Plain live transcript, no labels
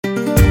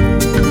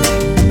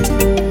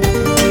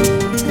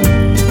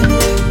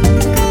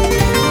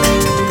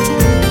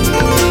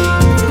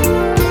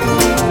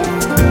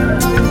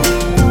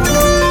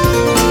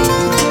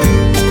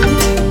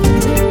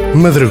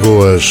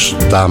Madragoas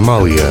da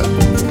Amália,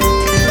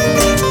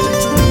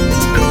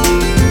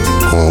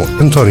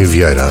 com António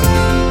Vieira.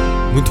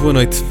 Muito boa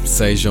noite,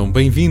 sejam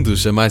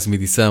bem-vindos a mais uma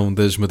edição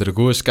das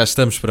Madragoas. Cá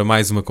estamos para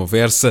mais uma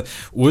conversa,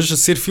 hoje a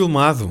ser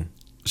filmado.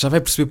 Já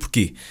vai perceber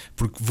porquê.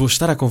 Porque vou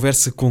estar à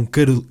conversa com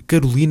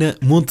Carolina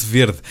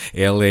Monteverde.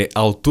 Ela é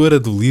autora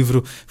do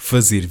livro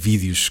Fazer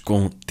Vídeos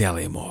com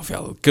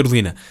Telemóvel.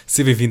 Carolina,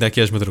 seja bem-vinda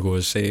aqui às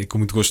Madragoas. É com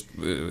muito gosto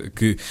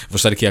que vou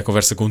estar aqui à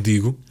conversa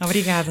contigo.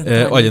 Obrigada.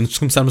 Olha, antes de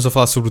começarmos a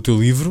falar sobre o teu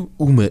livro,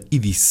 uma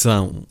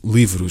edição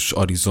Livros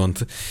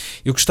Horizonte,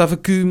 eu gostava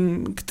que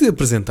te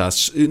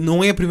apresentasses.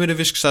 Não é a primeira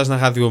vez que estás na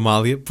Rádio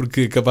Amália,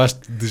 porque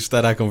acabaste de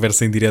estar à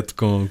conversa em direto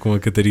com a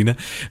Catarina,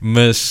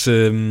 mas,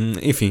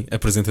 enfim,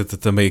 apresenta-te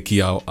também aqui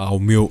ao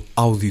meu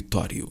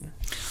auditório.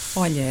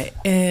 Olha,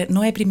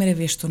 não é a primeira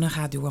vez que estou na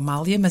Rádio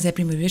Amália, mas é a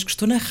primeira vez que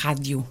estou na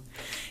rádio.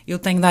 Eu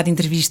tenho dado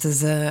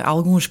entrevistas a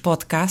alguns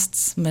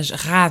podcasts, mas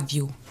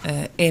rádio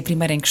é a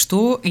primeira em que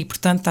estou e,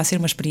 portanto, está a ser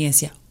uma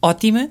experiência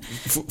ótima.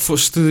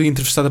 Foste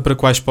entrevistada para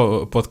quais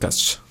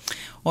podcasts?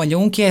 Olha,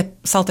 um que é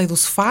Saltei do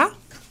Sofá.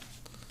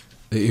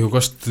 Eu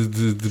gosto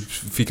de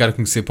ficar a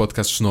conhecer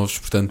podcasts novos,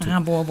 portanto...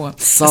 Boa.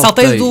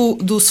 Saltei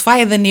do Sofá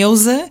é da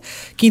Neuza,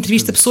 que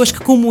entrevista pessoas que,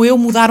 como eu,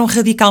 mudaram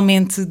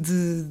radicalmente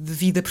de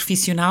vida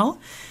profissional,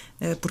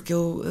 porque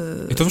eu...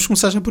 Então vamos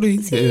começar já por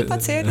aí. Sim,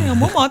 pode ser, é um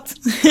bom mote.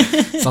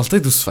 Saltei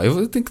do Sofá,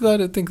 eu tenho que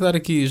dar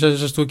aqui, já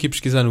estou aqui a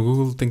pesquisar no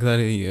Google, tenho que dar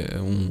aí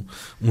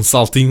um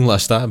saltinho, lá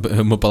está,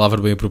 uma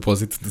palavra bem a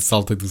propósito de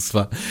Saltei do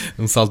Sofá,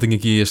 um saltinho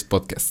aqui a este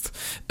podcast.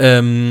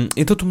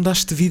 Então tu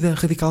mudaste de vida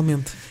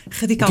radicalmente. O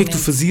que é que tu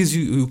fazias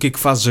e o que é que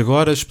fazes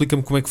agora?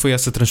 Explica-me como é que foi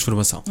essa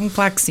transformação.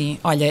 Claro que sim.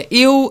 Olha,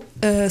 eu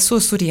sou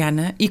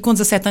açoriana e com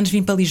 17 anos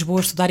vim para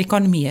Lisboa estudar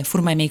Economia.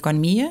 Formei-me em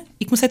Economia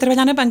e comecei a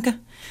trabalhar na banca.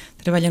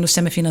 Trabalhei no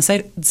sistema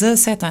financeiro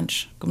 17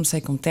 anos. Comecei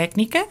como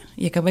técnica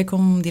e acabei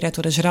como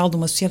diretora-geral de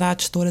uma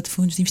sociedade gestora de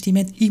fundos de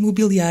investimento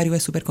imobiliário. É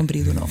super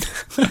comprido o nome.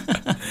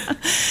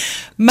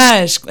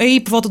 Mas aí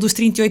por volta dos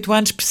 38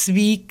 anos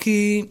percebi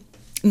que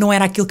não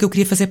era aquilo que eu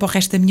queria fazer para o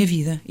resto da minha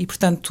vida. E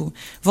portanto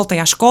voltei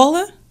à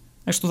escola,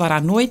 a estudar à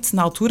noite,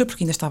 na altura,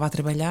 porque ainda estava a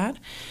trabalhar,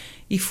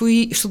 e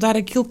fui estudar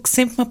aquilo que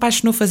sempre me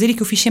apaixonou fazer e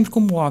que eu fiz sempre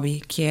como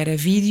hobby, que era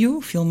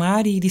vídeo,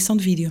 filmar e edição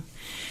de vídeo.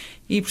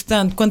 E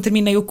portanto, quando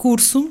terminei o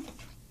curso,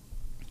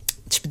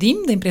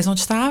 despedi-me da empresa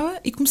onde estava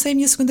e comecei a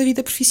minha segunda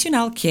vida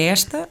profissional, que é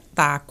esta,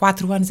 há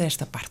 4 anos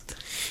esta parte.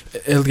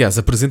 Aliás,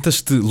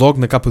 apresentas-te logo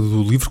na capa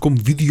do livro como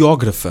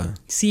videógrafa.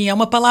 Sim, é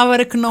uma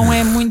palavra que não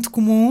é muito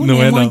comum,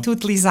 não é muito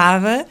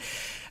utilizada.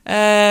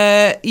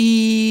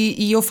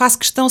 E eu faço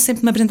questão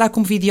sempre de me apresentar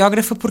como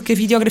videógrafa, porque a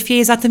videografia é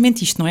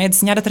exatamente isto, não é? É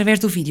desenhar através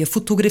do vídeo. A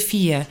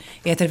fotografia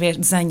é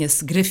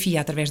desenha-se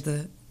grafia através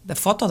da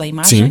foto, da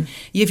imagem. Sim.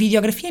 E a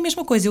videografia é a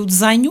mesma coisa. Eu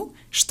desenho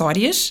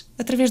histórias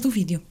através do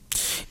vídeo.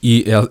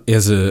 E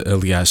és,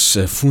 aliás,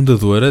 a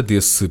fundadora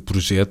desse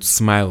projeto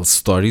Smile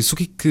Stories. O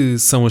que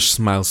são as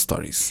Smile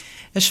Stories?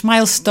 As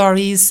Smile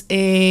Stories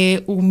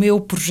é o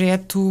meu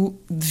projeto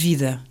de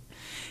vida.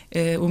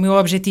 O meu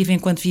objetivo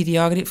enquanto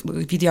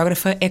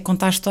videógrafa é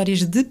contar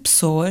histórias de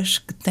pessoas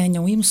que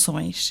tenham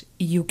emoções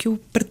e o que eu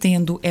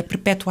pretendo é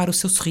perpetuar o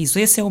seu sorriso.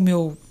 Esse é o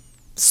meu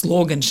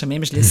slogan,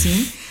 chamemos-lhe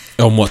assim.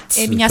 É o mote.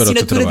 É a minha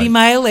assinatura de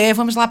e-mail,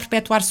 vamos lá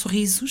perpetuar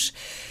sorrisos.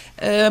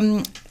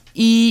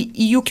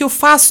 E o que eu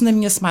faço na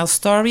minha Smile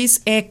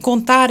Stories é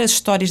contar as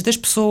histórias das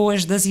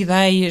pessoas, das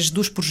ideias,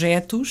 dos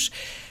projetos,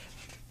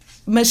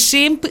 mas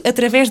sempre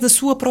através da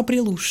sua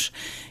própria luz.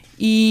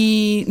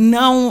 E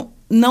não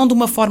de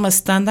uma forma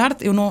standard.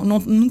 Eu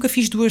nunca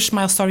fiz 2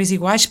 Smile Stories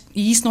iguais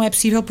e isso não é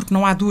possível porque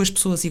não há 2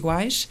 pessoas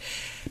iguais.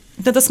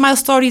 Portanto, a Smile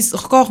Stories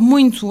recorre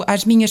muito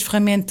às minhas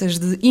ferramentas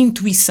de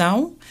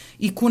intuição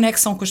e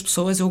conexão com as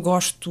pessoas. Eu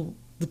gosto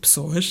de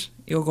pessoas,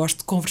 eu gosto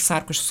de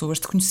conversar com as pessoas,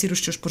 de conhecer os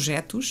seus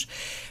projetos.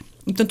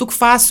 E, portanto, o que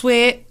faço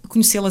é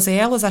conhecê-las a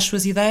elas, às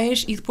suas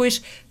ideias e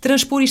depois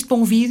transpor isto para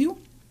um vídeo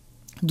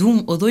de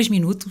 1 ou 2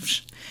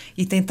 minutos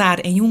e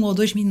tentar em 1 ou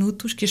 2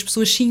 minutos que as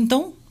pessoas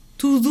sintam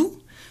tudo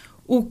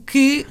o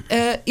que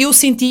eu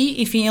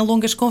senti, enfim, em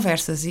longas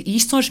conversas. E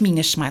isto são as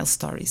minhas Smile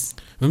Stories.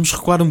 Vamos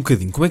recuar um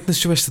bocadinho. Como é que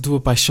nasceu esta tua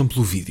paixão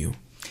pelo vídeo?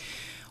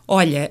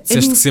 Olha...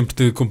 Disseste que sempre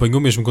te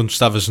acompanhou, mesmo quando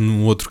estavas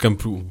num outro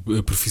campo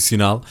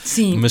profissional.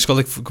 Sim. Mas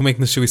como é que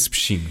nasceu esse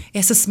bichinho?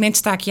 Essa semente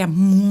está aqui há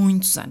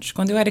muitos anos.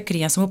 Quando eu era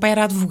criança, o meu pai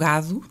era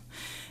advogado,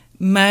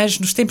 mas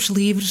nos tempos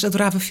livres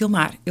adorava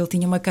filmar. Ele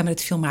tinha uma câmara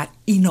de filmar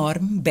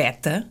enorme,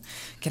 beta,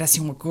 que era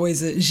assim uma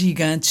coisa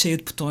gigante, cheia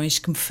de botões,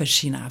 que me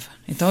fascinava.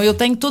 Então eu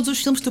tenho todos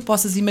os filmes que tu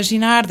possas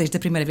imaginar, desde a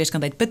primeira vez que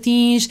andei de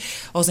patins,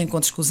 aos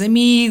encontros com os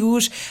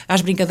amigos, às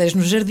brincadeiras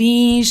nos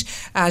jardins,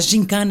 às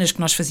gincanas que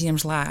nós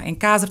fazíamos lá em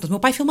casa. Portanto, o meu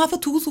pai filmava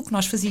tudo o que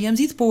nós fazíamos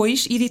e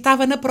depois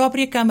editava na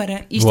própria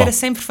câmara. Isto era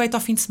sempre feito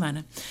ao fim de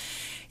semana.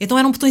 Então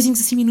eram botõezinhos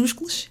assim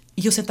minúsculos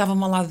e eu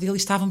sentava-me ao lado dele e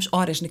estávamos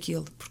horas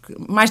naquilo, porque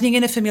mais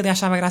ninguém na família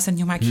achava graça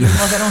nenhuma àquilo,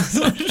 nós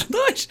éramos os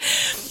 2.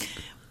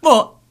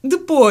 Bom,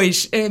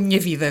 depois a minha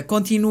vida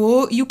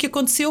continuou e o que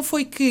aconteceu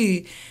foi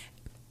que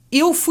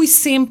eu fui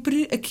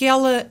sempre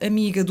aquela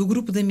amiga do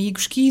grupo de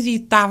amigos que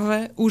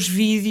editava os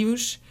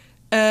vídeos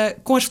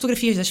com as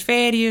fotografias das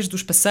férias,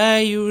 dos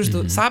passeios,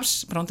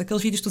 sabes? Pronto,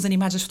 aqueles vídeos todos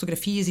animados das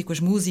fotografias e com as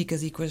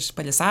músicas e com as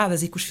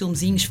palhaçadas e com os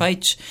filmezinhos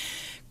feitos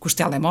com os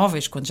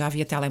telemóveis, quando já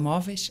havia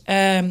telemóveis.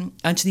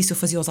 Antes disso eu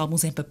fazia os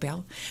álbuns em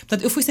papel.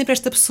 Portanto, eu fui sempre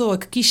esta pessoa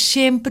que quis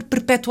sempre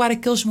perpetuar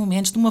aqueles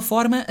momentos de uma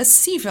forma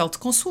acessível, de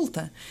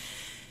consulta.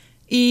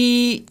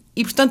 E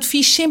portanto,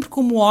 fiz sempre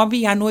como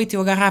hobby. À noite eu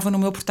agarrava no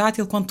meu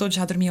portátil, quando todos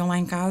já dormiam lá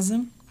em casa,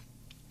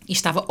 e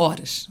estava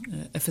horas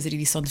a fazer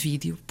edição de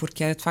vídeo,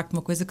 porque era de facto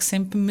uma coisa que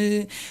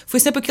foi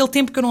sempre aquele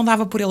tempo que eu não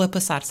dava por ele a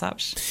passar,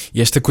 sabes?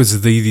 E esta coisa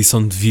da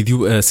edição de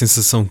vídeo, a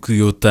sensação que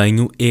eu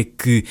tenho é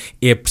que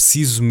é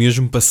preciso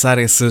mesmo passar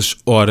essas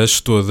horas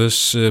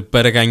todas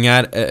para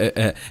ganhar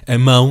a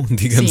mão,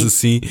 digamos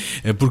assim,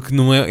 porque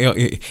não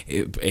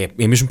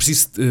é mesmo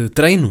preciso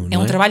treino, não é? É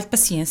um trabalho de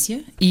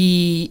paciência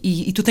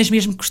e tu tens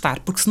mesmo que gostar,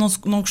 porque se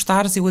não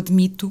gostares, eu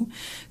admito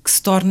que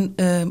se torne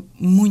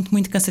muito,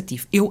 muito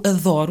cansativo. Eu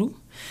adoro.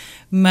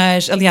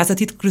 Mas, aliás, a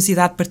título de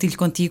curiosidade, partilho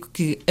contigo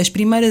que as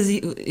primeiras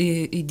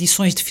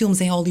edições de filmes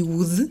em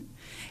Hollywood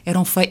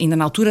eram ainda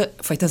na altura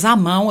feitas à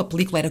mão, a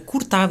película era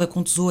cortada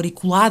com tesoura e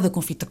colada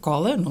com fita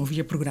cola, não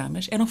havia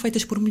programas, eram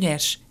feitas por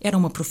mulheres. Era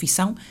uma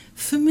profissão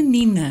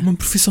feminina. Uma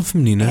profissão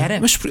feminina?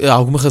 Era. Mas há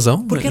alguma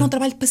razão? Porque era um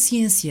trabalho de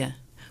paciência.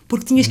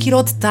 Porque tinhas que ir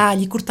ao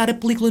detalhe e cortar a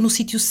película no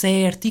sítio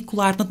certo e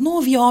colar. Portanto, não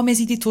havia homens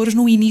editores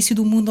no início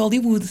do mundo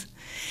Hollywood.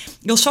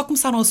 Eles só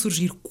começaram a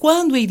surgir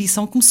quando a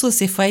edição começou a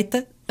ser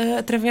feita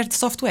através de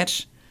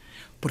softwares.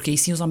 Porque aí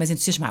sim os homens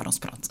entusiasmaram-se,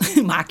 pronto.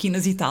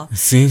 Máquinas e tal.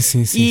 Sim.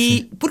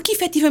 Porque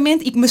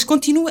efetivamente, mas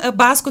a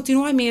base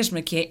continua a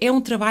mesma, que é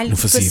um trabalho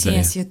de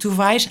paciência. Ideia. Tu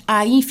vais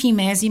à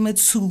infimésima de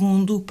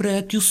segundo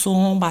para que o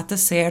som bata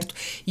certo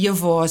e a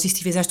voz, e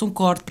se fizeste um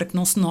corte para que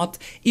não se note.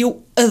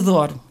 Eu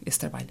adoro esse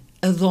trabalho.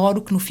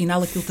 Adoro que no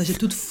final aquilo esteja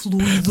tudo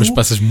fluido. Mas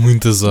passas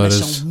muitas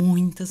horas. Mas são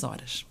muitas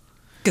horas.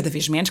 Cada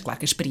vez menos, claro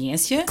que a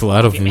experiência.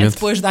 Claro, obviamente.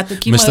 Depois dá-te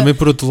aqui mas também,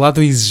 por outro lado,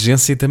 a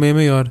exigência também é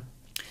maior.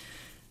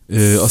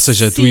 Ou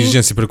seja, a tua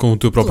exigência para com o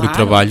teu próprio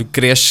trabalho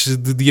cresce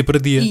de dia para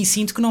dia. E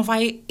sinto que não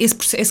vai,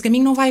 esse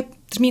caminho não vai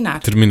terminar.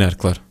 Terminar,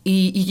 claro.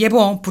 E é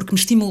bom, porque me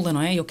estimula,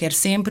 não é? Eu quero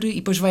sempre, e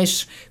depois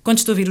vejo, quando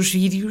estou a ver os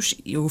vídeos,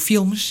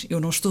 filmes,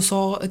 eu não estou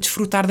só a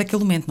desfrutar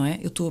daquele momento, não é?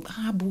 Eu estou,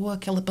 boa,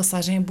 aquela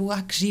passagem é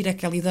boa, que gira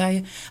aquela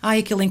ideia,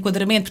 aquele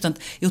enquadramento.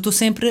 Portanto, eu estou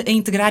sempre a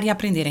integrar e a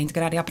aprender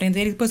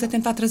e depois a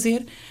tentar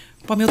trazer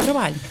para o meu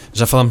trabalho.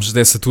 Já falámos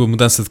dessa tua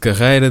mudança de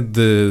carreira,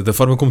 da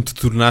forma como te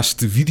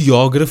tornaste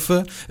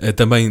videógrafa,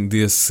 também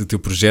desse teu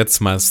projeto,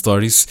 Smile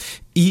Stories,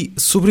 e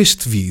sobre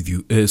este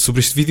vídeo,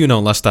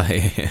 não, lá está,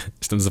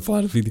 estamos a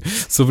falar de vídeo,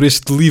 sobre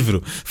este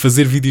livro,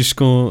 fazer vídeos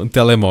com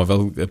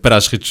telemóvel para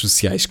as redes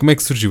sociais. Como é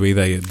que surgiu a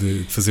ideia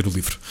de fazer o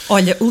livro?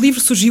 Olha, o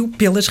livro surgiu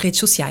pelas redes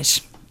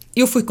sociais.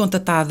 Eu fui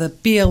contatada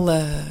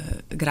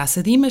pela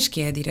Graça Dimas,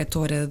 que é a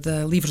diretora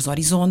da Livros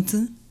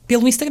Horizonte,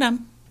 pelo Instagram.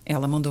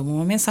 Ela mandou-me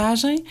uma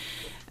mensagem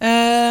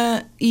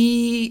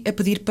e a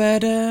pedir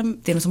para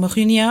termos uma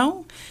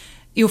reunião.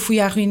 Eu fui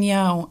à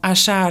reunião a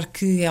achar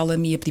que ela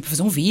me ia pedir para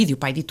fazer um vídeo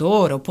para a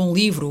editora ou para um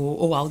livro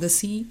ou algo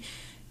assim.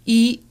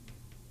 E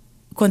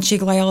quando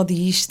chego lá ela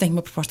diz, tenho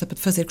uma proposta para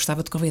te fazer,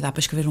 gostava de te convidar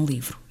para escrever um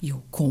livro. E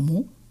eu,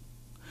 como?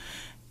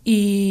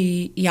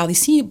 E ela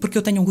disse, sim, porque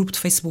eu tenho um grupo de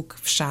Facebook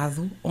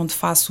fechado onde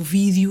faço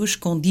vídeos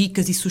com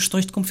dicas e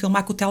sugestões de como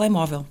filmar com o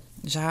telemóvel.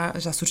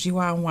 Já surgiu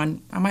há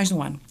mais de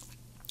um ano.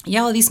 E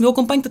ela disse-me, eu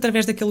acompanho-te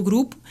através daquele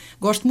grupo,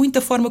 gosto muito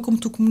da forma como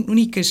tu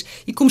comunicas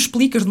e como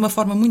explicas de uma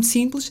forma muito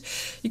simples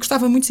e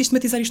gostava muito de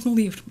sistematizar isto num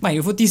livro. Bem,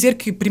 eu vou-te dizer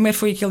que primeiro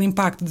foi aquele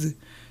impacto de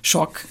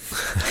choque.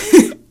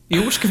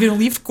 Eu escrever um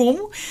livro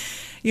como?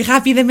 E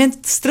rapidamente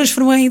se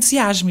transformou em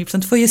entusiasmo e,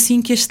 portanto, foi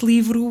assim que este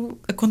livro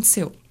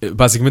aconteceu.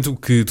 Basicamente, o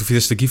que tu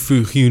fizeste aqui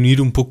foi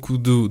reunir um pouco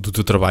do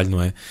teu trabalho,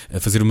 não é? A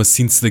fazer uma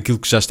síntese daquilo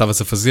que já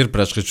estavas a fazer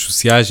para as redes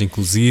sociais,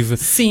 inclusive.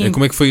 Sim.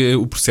 Como é que foi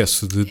o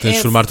processo de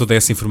transformar toda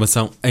essa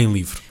informação em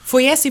livro?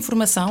 Foi essa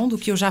informação do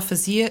que eu já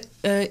fazia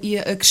e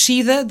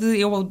acrescida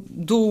eu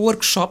dou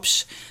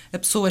workshops a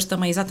pessoas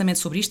também exatamente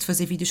sobre isto,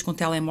 fazer vídeos com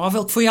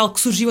telemóvel, que foi algo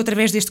que surgiu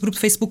através deste grupo de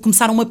Facebook,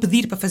 começaram a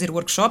pedir para fazer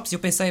workshops e eu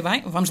pensei,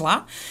 bem, vamos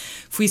lá.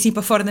 Fui assim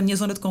para fora da minha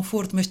zona de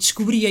conforto, mas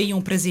descobri aí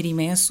um prazer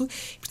imenso.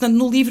 Portanto,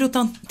 no livro eu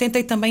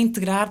tentei também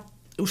integrar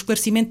o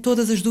esclarecimento de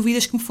todas as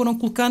dúvidas que me foram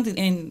colocando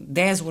em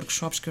 10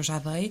 workshops que eu já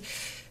dei,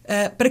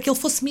 para que ele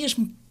fosse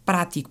mesmo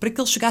prático, para que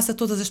ele chegasse a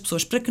todas as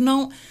pessoas, para que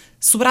não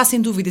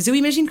sobrassem dúvidas. Eu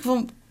imagino que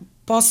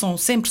possam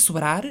sempre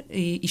sobrar,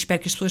 e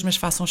espero que as pessoas me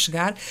façam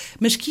chegar,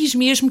 mas quis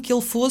mesmo que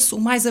ele fosse o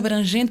mais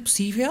abrangente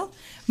possível,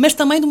 mas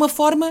também de uma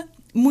forma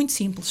muito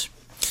simples.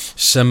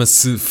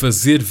 Chama-se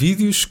Fazer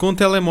Vídeos com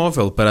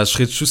Telemóvel para as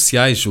redes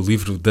sociais, o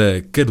livro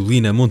da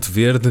Carolina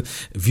Monteverde,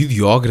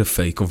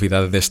 videógrafa e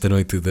convidada desta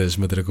noite das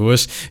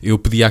Madragoas. Eu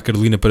pedi à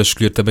Carolina para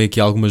escolher também aqui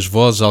algumas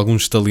vozes,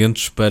 alguns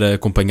talentos para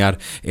acompanhar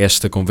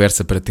esta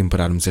conversa, para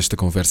temperarmos esta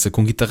conversa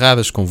com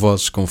guitarradas, com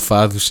vozes, com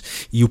fados.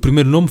 E o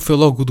primeiro nome foi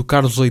logo do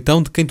Carlos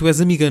Leitão, de quem tu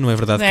és amiga, não é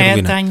verdade,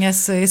 Carolina? Tenho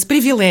esse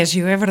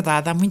privilégio, é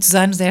verdade. Há muitos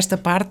anos esta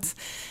parte.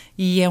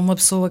 e é uma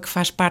pessoa que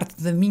faz parte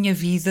da minha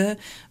vida,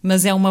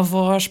 mas é uma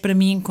voz para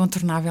mim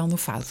incontornável no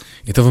fado.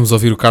 Então vamos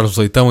ouvir o Carlos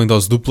Leitão em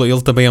dose dupla.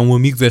 Ele também é um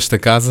amigo desta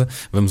casa.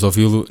 Vamos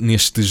ouvi-lo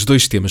nestes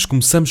dois temas.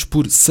 Começamos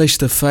por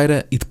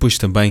Sexta-feira e depois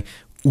também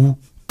o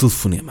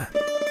Telefonema.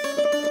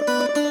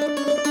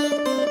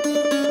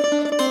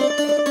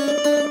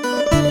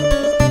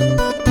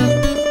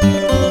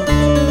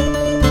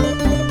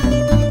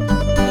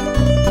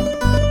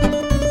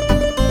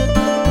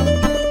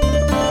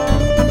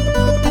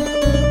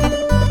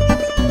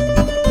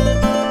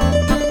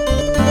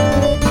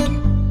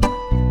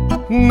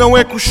 Não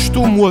é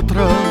costume o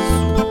atraso,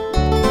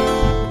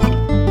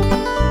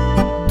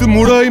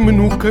 demorei-me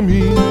no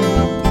caminho,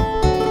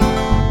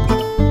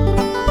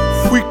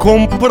 fui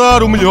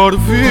comprar o melhor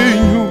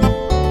vinho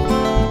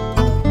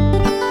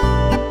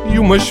e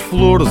umas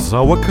flores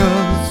ao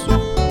acaso.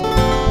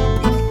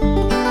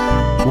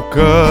 O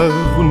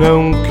carro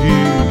não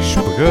quis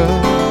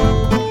pegar,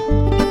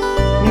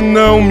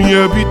 não me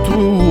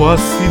habituo à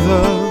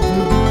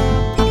cidade,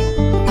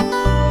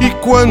 e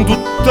quando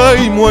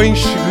teimo em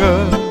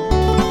chegar,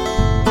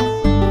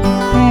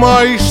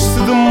 mais se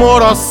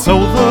demora a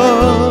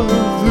saudade.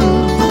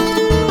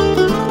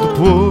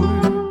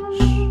 Depois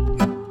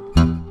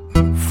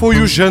foi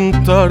o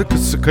jantar que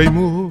se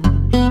queimou,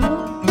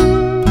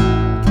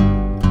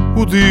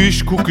 o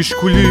disco que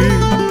escolhi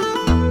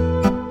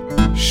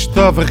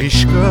estava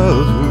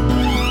riscado.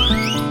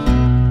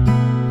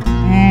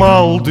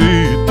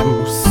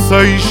 Maldito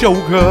seja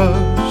o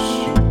gás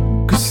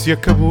que se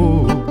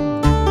acabou,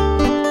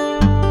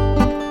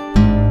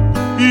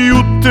 e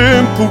o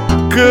tempo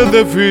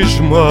cada vez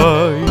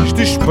mais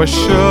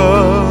despachado.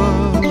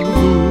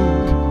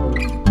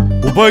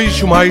 O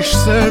beijo mais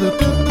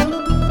certo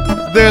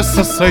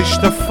dessa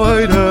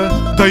sexta-feira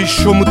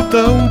deixou-me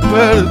tão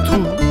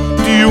perto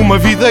de uma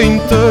vida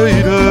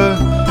inteira.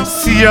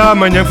 Se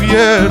amanhã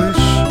vieres,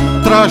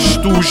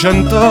 traz-te o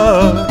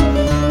jantar,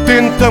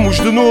 tentamos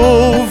de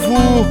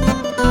novo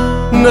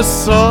na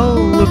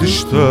sala de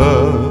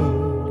estar.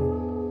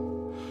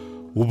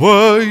 O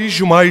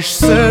beijo mais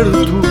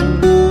certo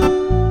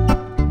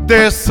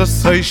dessa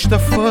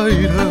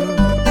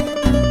sexta-feira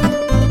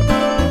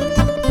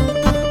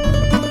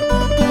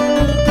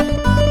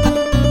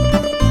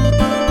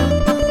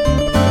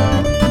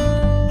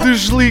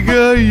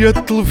desliguei a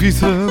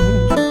televisão,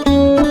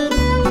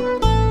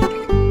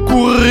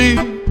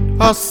 corri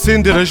a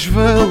acender as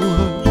velas,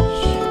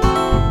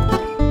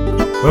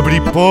 abri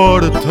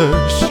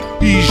portas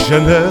e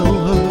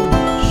janelas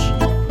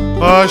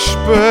à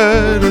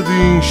espera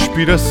de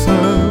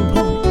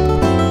inspiração.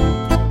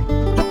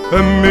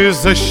 A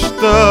mesa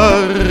está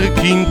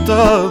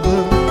requintada,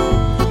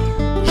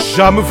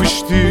 já me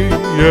vesti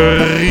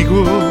a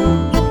rigor,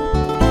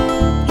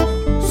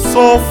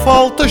 só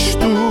faltas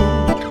tu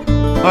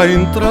à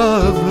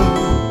entrada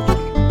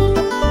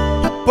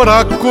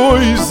para a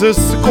coisa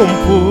se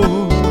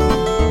compor.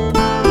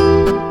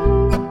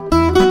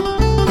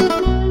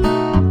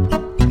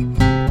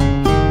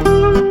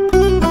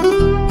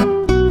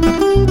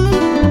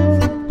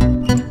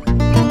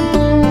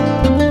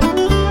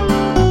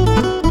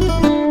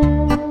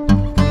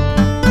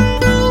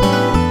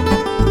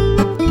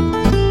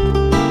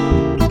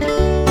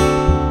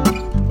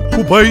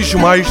 O beijo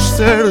mais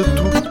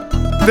certo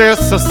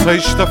dessa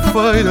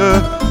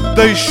sexta-feira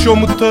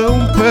deixou-me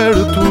tão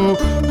perto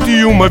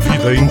de uma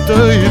vida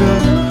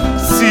inteira.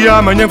 Se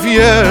amanhã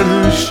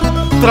vieres,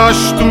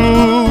 traz-te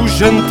o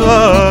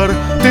jantar,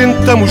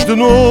 tentamos de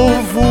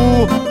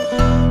novo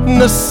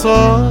na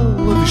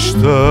sala de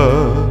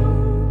estar.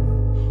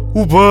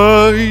 O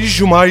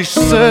beijo mais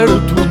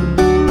certo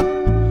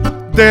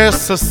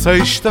dessa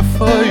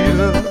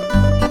sexta-feira,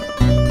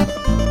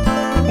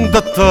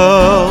 da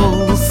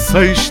tal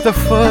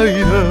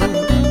sexta-feira,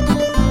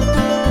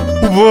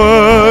 o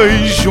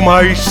beijo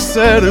mais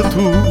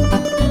certo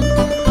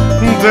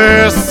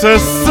dessa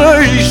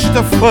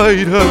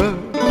sexta-feira.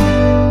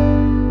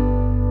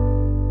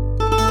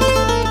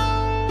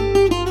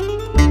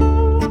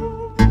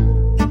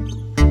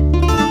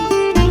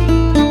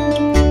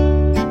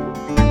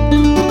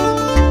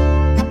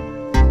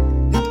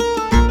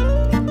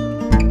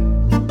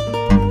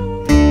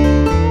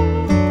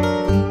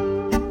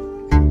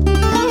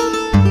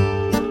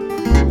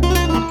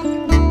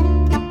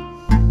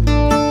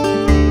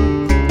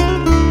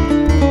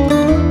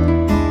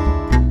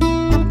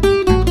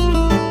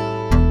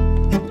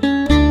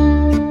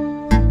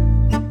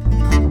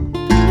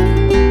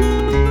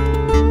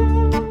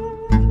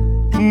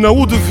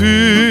 Não o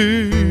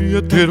devia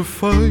ter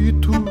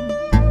feito,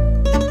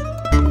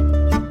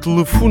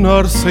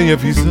 telefonar sem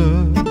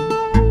avisar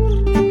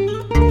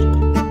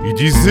e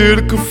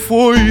dizer que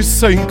foi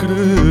sem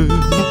querer.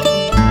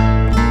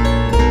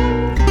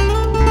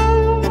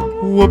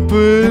 O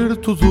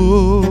aperto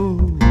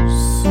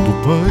doce do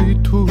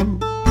peito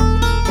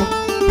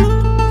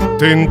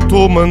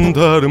tentou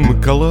mandar-me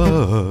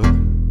calar,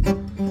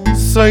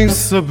 sem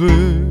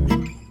saber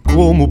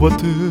como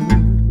bater.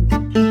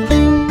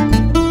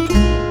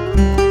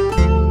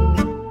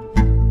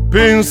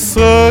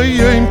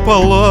 Pensei em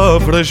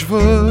palavras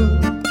vãs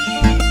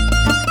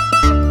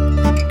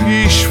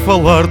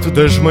falar-te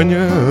das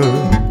manhãs,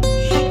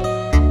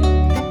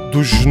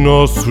 dos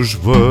nossos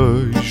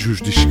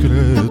beijos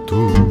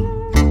discretos.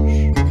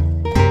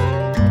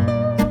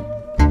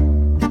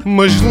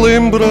 Mas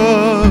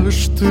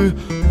lembraste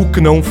o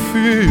que não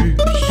fiz,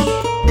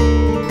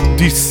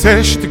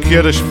 disseste que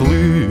eras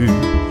feliz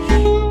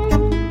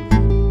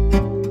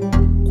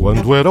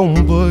quando eram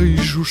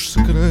beijos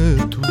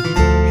secretos.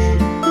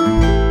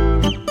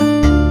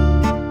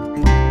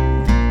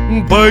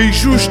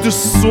 Beijos de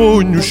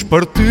sonhos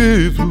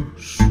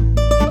partidos,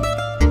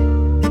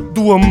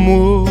 do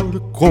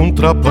amor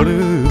contra a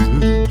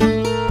parede,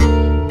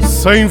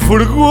 sem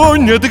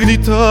vergonha de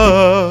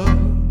gritar,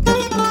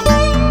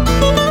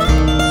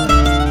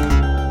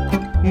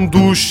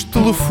 dos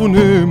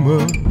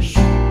telefonemas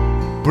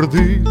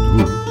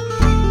perdidos.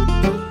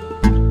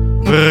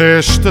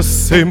 Resta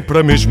sempre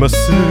a mesma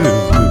sede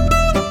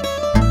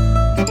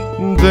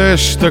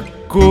desta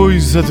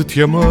coisa de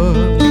te amar.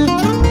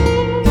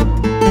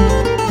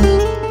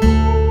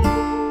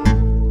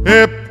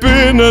 É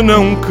pena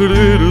não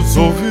quereres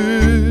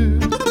ouvir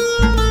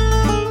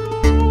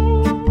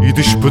e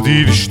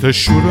despedir-te a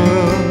chorar.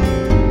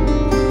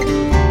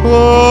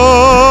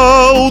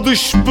 Ao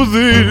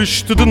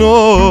despedir-te de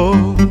nós,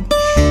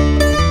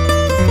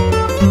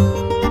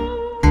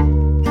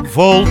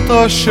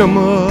 volta a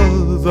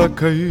chamada a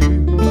cair.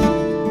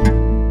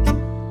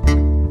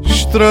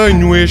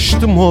 Estranho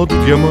este modo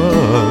de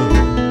amar,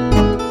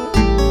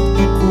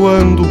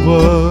 quando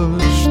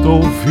basta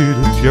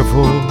ouvir-te a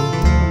voz.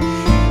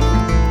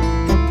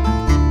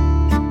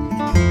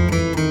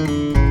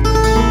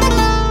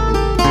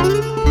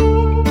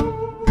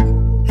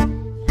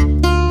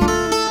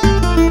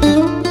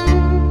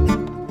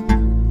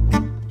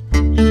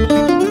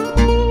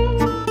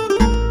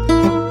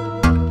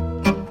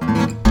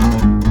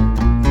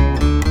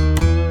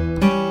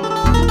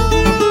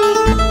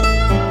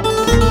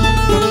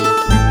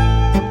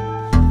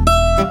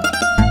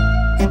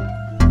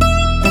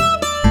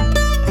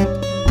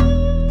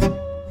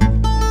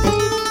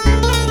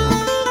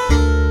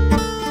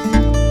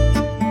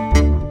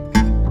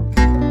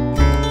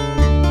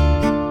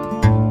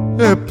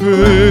 É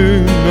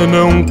pena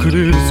não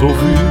quereres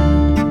ouvir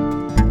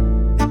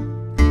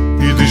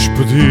e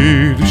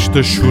despedir-te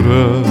a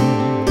chorar.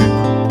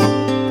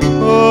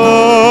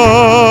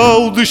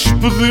 Ao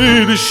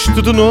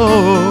despedir-te de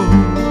nós,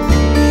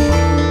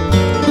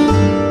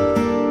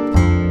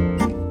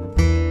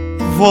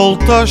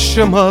 volta a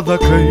chamada a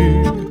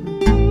cair.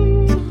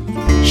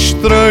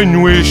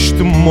 Estranho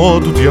este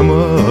modo de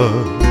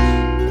amar,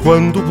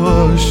 quando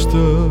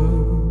basta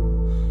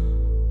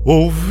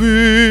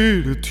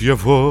ouvir-te a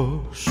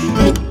voz.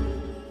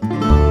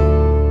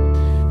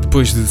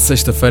 Depois de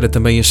Sexta-feira,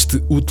 também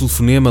este O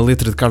Telefonema,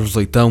 letra de Carlos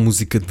Leitão,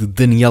 música de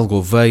Daniel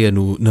Gouveia,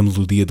 na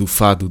melodia do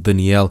fado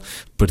Daniel,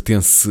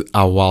 pertence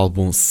ao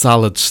álbum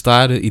Sala de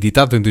Estar,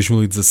 editado em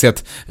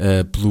 2017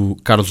 pelo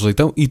Carlos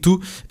Leitão. E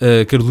tu,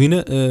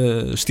 Carolina,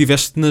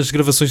 estiveste nas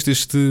gravações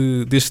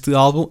deste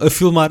álbum a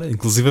filmar,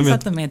 inclusivamente.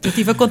 Exatamente. Eu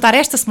estive a contar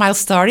esta Smile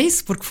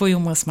Stories, porque foi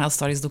uma Smile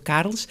Stories do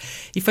Carlos,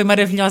 e foi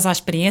maravilhosa a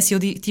experiência. Eu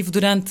tive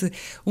durante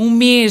um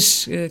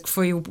mês, que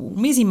foi um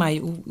mês e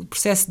meio, o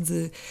processo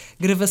de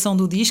gravação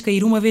do disco, a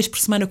ir uma vez por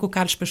semana com o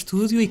Carlos para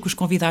estúdio e com os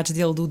convidados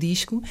dele do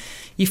disco,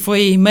 e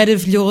foi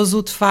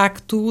maravilhoso, de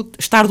facto,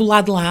 estar do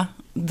lado de lá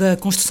da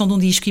construção de um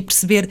disco e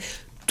perceber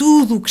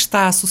tudo o que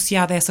está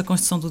associado a essa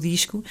construção do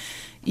disco,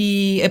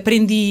 e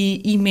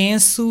aprendi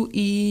imenso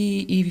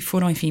e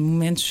foram, enfim,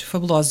 momentos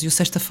fabulosos. E o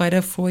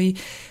Sexta-feira foi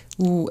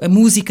a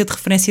música de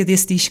referência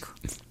desse disco.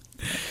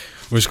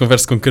 Hoje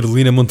converso com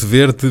Carolina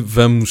Monteverde.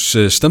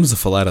 Estamos a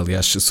falar,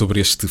 aliás,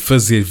 sobre este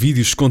fazer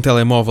vídeos com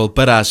telemóvel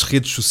para as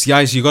redes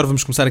sociais, e agora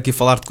vamos começar aqui a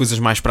falar de coisas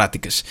mais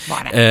práticas.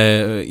 Bora.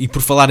 E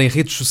por falar em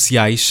redes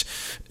sociais,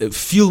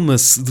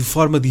 filma-se de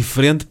forma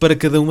diferente para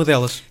cada uma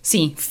delas.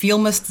 Sim,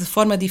 filma-se de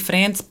forma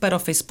diferente para o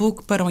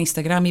Facebook, para o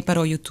Instagram e para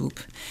o YouTube.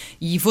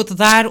 E vou-te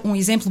dar um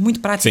exemplo muito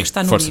prático. Sim, que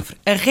está no força. livro.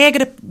 A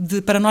regra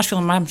para nós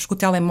filmarmos com o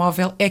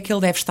telemóvel é que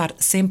ele deve estar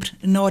sempre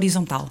na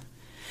horizontal.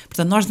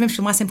 Portanto, nós devemos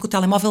filmar sempre com o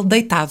telemóvel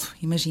deitado,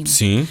 imagina.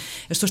 Sim.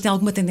 As pessoas têm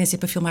alguma tendência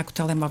para filmar com o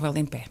telemóvel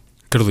em pé.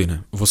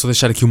 Carolina, vou só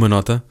deixar aqui uma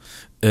nota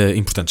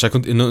importante.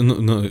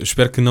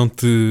 Espero que não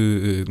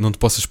te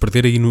possas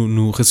perder aí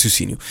no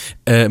raciocínio.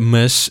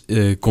 Mas,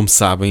 como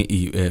sabem,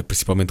 e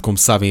principalmente como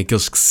sabem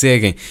aqueles que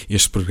seguem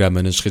este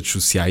programa nas redes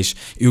sociais,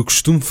 eu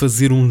costumo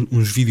fazer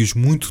uns vídeos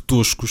muito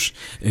toscos,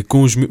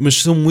 mas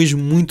são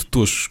mesmo muito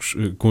toscos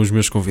com os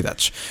meus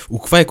convidados. O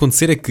que vai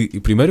acontecer é que,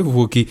 primeiro, eu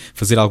vou aqui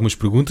fazer algumas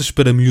perguntas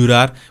para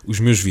melhorar os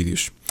meus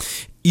vídeos.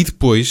 E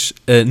depois,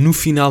 no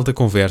final da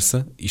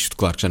conversa, isto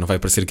claro que já não vai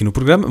aparecer aqui no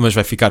programa, mas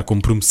vai ficar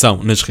como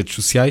promoção nas redes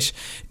sociais,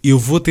 eu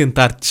vou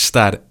tentar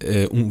testar,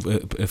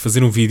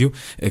 fazer um vídeo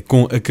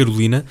com a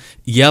Carolina,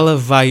 e ela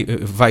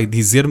vai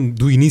dizer-me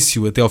do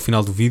início até ao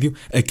final do vídeo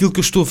aquilo que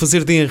eu estou a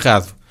fazer de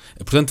errado.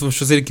 Portanto, vamos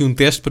fazer aqui um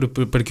teste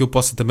para que eu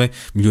possa também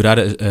melhorar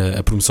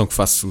a promoção que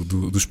faço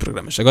dos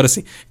programas. Agora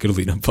sim,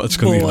 Carolina, podes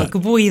continuar. Boa, que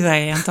boa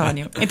ideia,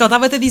 António. Então,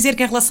 estava-te a dizer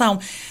que em relação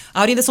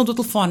à orientação do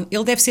telefone,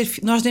 ele deve ser.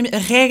 A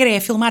regra é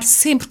filmar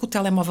sempre com o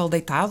telemóvel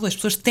deitado. As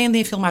pessoas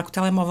tendem a filmar com o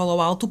telemóvel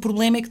ao alto. O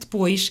problema é que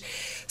depois,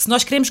 se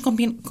nós queremos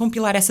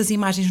compilar essas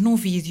imagens num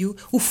vídeo,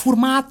 o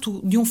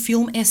formato de um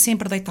filme é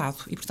sempre deitado.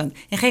 E, portanto,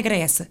 a regra é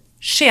essa.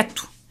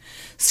 Exceto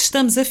se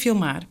estamos a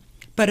filmar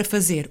para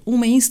fazer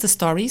uma Insta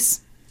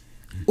Stories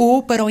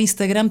ou para o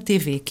Instagram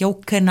TV, que é o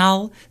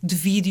canal de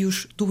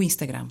vídeos do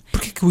Instagram.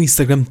 Porquê que o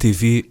Instagram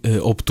TV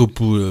optou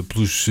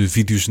pelos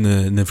vídeos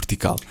na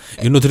vertical?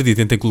 Eu no outro dia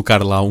tentei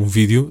colocar lá um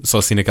vídeo, só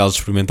assim naquelas de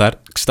experimentar,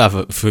 que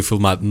foi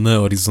filmado na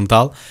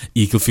horizontal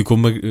e aquilo ficou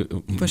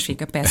Pois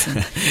fica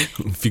péssimo.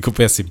 Ficou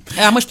péssimo.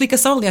 Há uma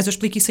explicação, aliás, eu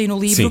explico isso aí no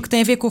livro, Sim. que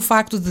tem a ver com o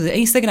facto de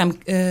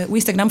o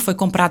Instagram foi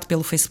comprado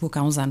pelo Facebook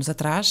há uns anos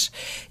atrás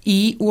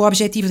e o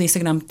objetivo do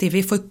Instagram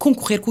TV foi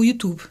concorrer com o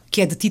YouTube,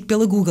 que é detido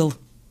pela Google.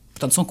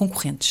 Portanto, são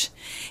concorrentes.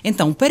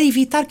 Então, para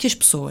evitar que as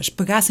pessoas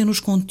pegassem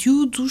nos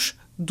conteúdos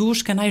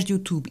dos canais de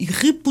YouTube e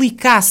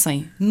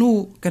replicassem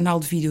no canal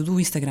de vídeo do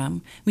Instagram,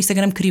 o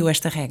Instagram criou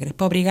esta regra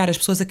para obrigar as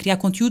pessoas a criar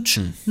conteúdos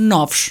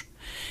novos.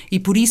 E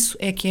por isso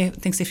é que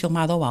tem que ser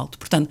filmado ao alto.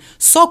 Portanto,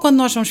 só quando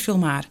nós vamos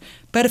filmar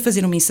para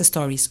fazer uma Insta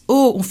Stories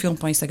ou um filme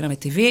para o Instagram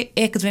TV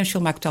é que devemos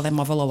filmar com o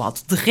telemóvel ao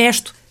alto. De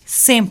resto,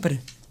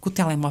 sempre com o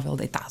telemóvel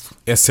deitado.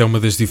 Essa é uma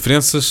das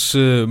diferenças,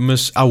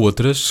 mas há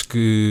outras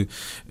que,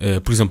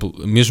 por exemplo,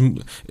 mesmo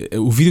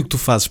o vídeo que tu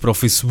fazes para o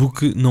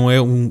Facebook não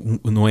é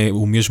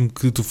o mesmo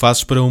que tu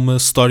fazes para uma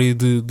story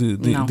de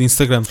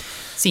Instagram.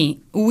 Sim,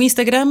 o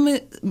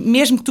Instagram,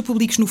 mesmo que tu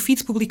publiques no feed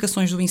de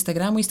publicações do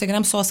Instagram, o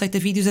Instagram só aceita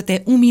vídeos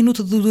até 1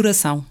 minuto de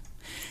duração.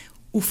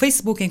 O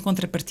Facebook, em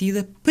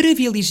contrapartida,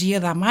 privilegia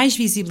dar mais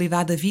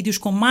visibilidade a vídeos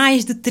com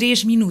mais de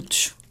 3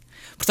 minutos.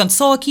 Portanto,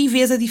 só aqui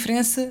vês a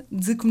diferença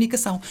de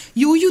comunicação.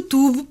 E o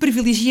YouTube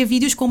privilegia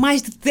vídeos com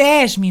mais de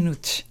 10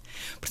 minutos.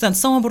 Portanto,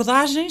 são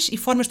abordagens e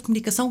formas de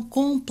comunicação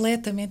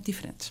completamente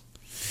diferentes.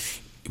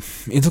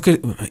 Então,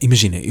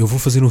 imagina, eu vou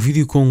fazer um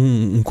vídeo com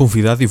um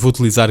convidado e vou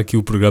utilizar aqui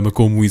o programa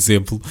como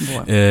exemplo.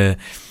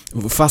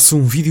 Faço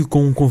um vídeo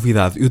com um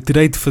convidado. Eu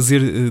terei de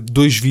fazer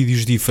 2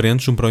 vídeos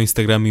diferentes, um para o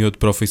Instagram e outro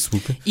para o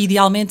Facebook?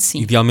 Idealmente, sim.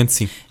 Idealmente,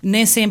 sim.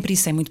 Nem sempre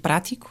isso é muito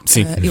prático.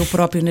 Sim. Eu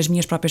próprio, nas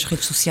minhas próprias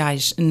redes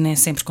sociais, nem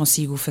sempre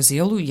consigo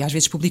fazê-lo e às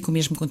vezes publico o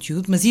mesmo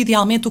conteúdo, mas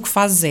idealmente o que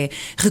fazes é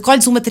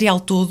recolhes o material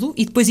todo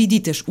e depois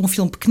editas um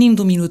filme pequenino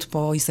de 1 minuto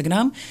para o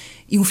Instagram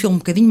e um filme um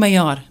bocadinho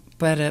maior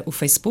para o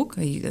Facebook,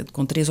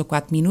 com 3 ou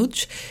 4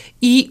 minutos,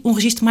 e um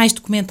registro mais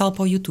documental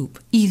para o YouTube.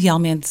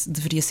 Idealmente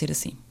deveria ser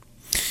assim.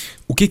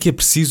 O que é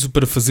preciso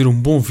para fazer um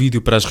bom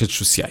vídeo para as redes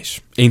sociais?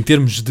 Em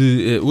termos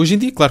de... Hoje em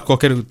dia, claro,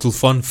 qualquer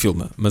telefone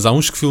filma, mas há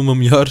uns que filmam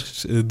melhor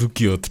do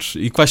que outros.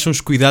 E quais são os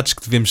cuidados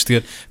que devemos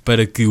ter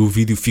para que o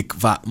vídeo fique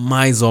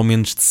mais ou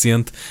menos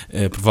decente?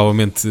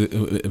 Provavelmente,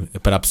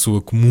 para a pessoa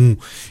comum,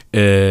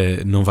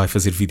 não vai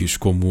fazer vídeos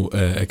como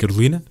a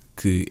Carolina,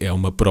 que é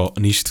uma pró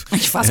nisto.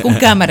 Mas faço com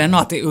câmara,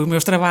 nota, os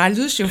meus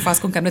trabalhos eu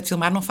faço com câmara de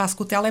filmar, não faço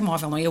com o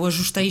telemóvel, não? Eu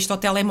ajustei isto ao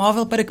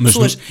telemóvel para que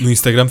pessoas... Mas no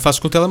Instagram fazes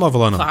com o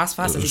telemóvel ou não?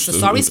 Faço. As Insta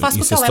Stories faço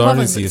com o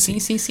telemóvel.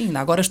 Sim.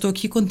 Agora estou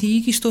aqui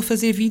contigo e estou a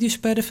fazer vídeos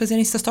para fazer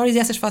Insta Stories e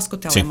essas faço com o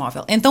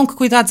telemóvel. Sim. Então, que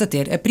cuidados a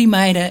ter? A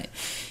primeira,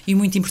 e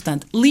muito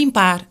importante,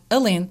 limpar a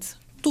lente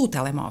do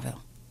telemóvel.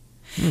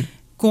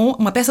 Com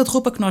uma peça de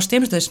roupa que nós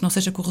temos, desde que não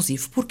seja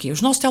corrosivo. Porquê?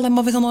 Os nossos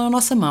telemóveis andam na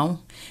nossa mão,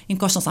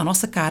 encostam-se à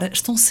nossa cara,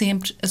 estão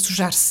sempre a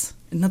sujar-se,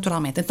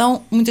 naturalmente.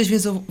 Então, muitas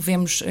vezes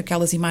vemos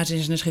aquelas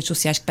imagens nas redes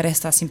sociais que parece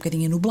estar assim um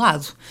bocadinho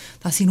nublado,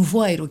 está assim no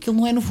voeiro. Aquilo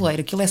não é no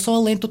voeiro, aquilo é só a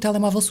lente do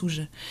telemóvel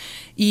suja.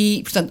 E,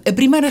 portanto, a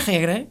primeira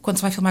regra, quando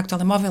se vai filmar com o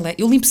telemóvel, é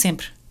eu limpo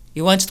sempre.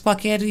 Eu, antes de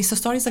qualquer Insta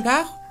Stories,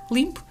 agarro,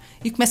 limpo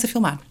e começo a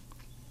filmar.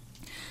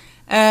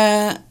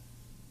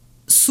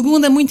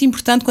 Segunda, muito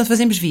importante quando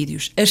fazemos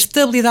vídeos, a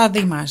estabilidade da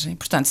imagem.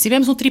 Portanto, se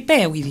tivermos um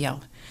tripé é o ideal,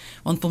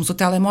 onde pomos o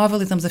telemóvel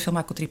e estamos a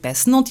filmar com o tripé.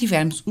 Se não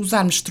tivermos,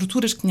 usarmos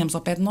estruturas que tenhamos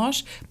ao pé de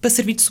nós para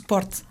servir de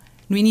suporte.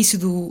 No início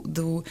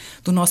do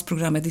nosso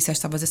programa disseste que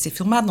estavas a ser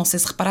filmado, não sei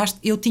se reparaste,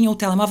 eu tinha o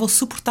telemóvel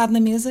suportado na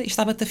mesa e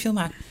estava-te a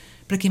filmar,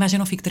 para que a imagem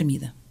não fique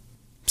tremida.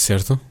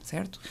 Certo.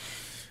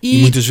 E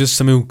muitas vezes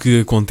também o que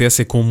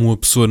acontece é como a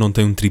pessoa não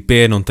tem um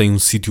tripé, não tem um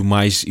sítio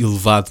mais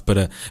elevado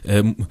para...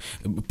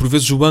 por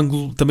vezes o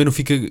ângulo também não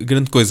fica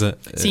grande coisa.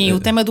 Sim, o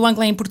tema do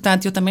ângulo é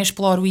importante, eu também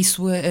exploro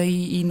isso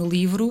aí no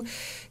livro,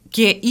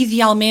 que é,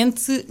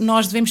 idealmente,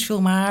 nós devemos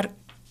filmar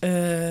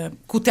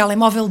com o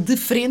telemóvel de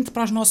frente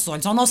para os nossos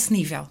olhos, ao nosso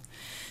nível.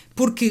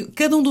 Porque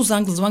cada um dos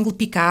ângulos, o ângulo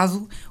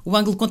picado, o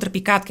ângulo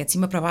contrapicado, que é de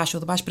cima para baixo ou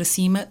de baixo para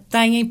cima,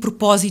 têm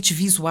propósitos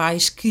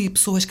visuais que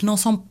pessoas que não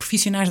são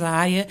profissionais da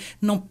área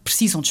não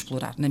precisam de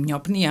explorar, na minha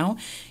opinião,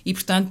 e,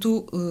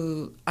 portanto,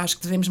 acho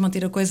que devemos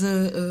manter a coisa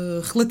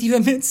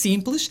relativamente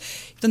simples.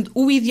 Portanto,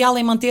 o ideal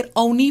é manter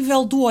ao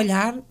nível do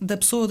olhar da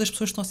pessoa ou das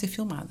pessoas que estão a ser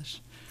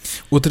filmadas.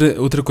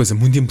 Outra coisa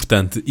muito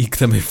importante e que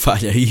também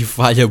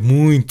falha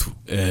muito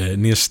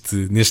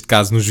neste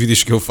caso, nos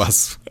vídeos que eu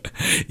faço,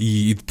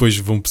 e depois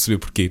vão perceber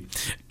porquê,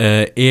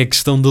 é a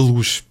questão da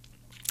luz.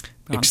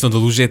 A questão da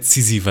luz é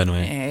decisiva, não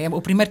é? É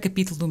o primeiro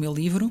capítulo do meu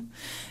livro,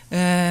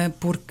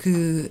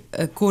 porque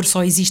a cor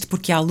só existe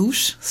porque há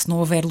luz. Se não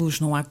houver luz,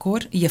 não há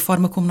cor, e a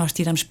forma como nós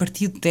tiramos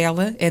partido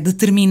dela é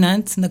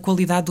determinante na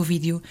qualidade do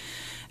vídeo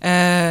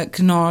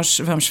que nós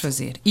vamos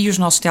fazer. E os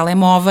nossos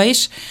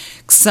telemóveis,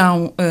 que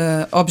são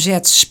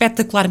objetos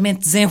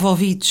espetacularmente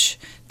desenvolvidos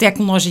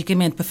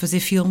tecnologicamente para fazer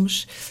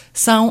filmes,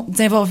 são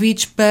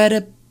desenvolvidos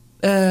para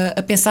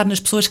a pensar nas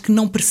pessoas que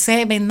não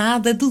percebem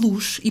nada de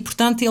luz, e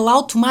portanto ele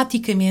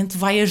automaticamente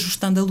vai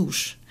ajustando a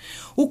luz.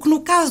 O que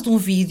no caso de um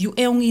vídeo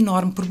é um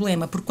enorme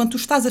problema, porque quando tu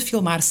estás a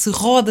filmar, se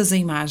rodas a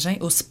imagem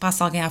ou se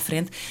passa alguém à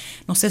frente,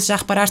 não sei se já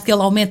reparaste que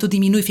ele aumenta ou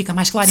diminui, fica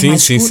mais claro e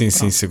mais escuro.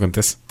 Sim, isso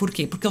acontece.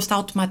 Porquê? Porque ele está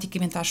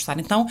automaticamente a ajustar.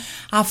 Então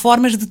há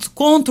formas de te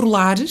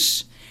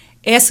controlares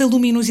essa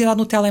luminosidade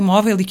no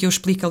telemóvel, e que eu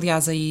explico,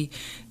 aliás, aí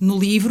no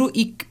livro,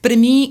 e que para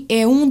mim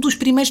é um dos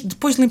primeiros,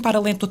 depois de limpar a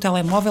lente do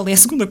telemóvel, é a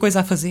segunda coisa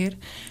a fazer,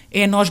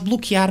 é nós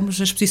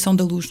bloquearmos a exposição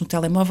da luz no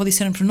telemóvel e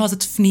sermos nós a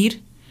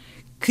definir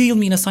que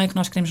iluminação é que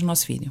nós queremos no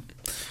nosso vídeo.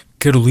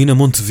 Carolina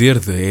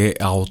Monteverde é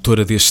a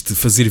autora deste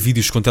Fazer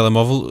Vídeos com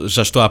Telemóvel.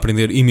 Já estou a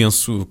aprender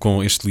imenso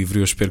com este livro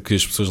e eu espero que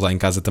as pessoas lá em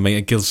casa também,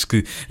 aqueles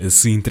que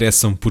se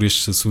interessam por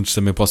estes assuntos,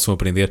 também possam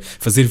aprender.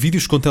 Fazer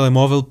vídeos com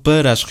telemóvel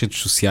para as redes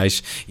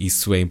sociais,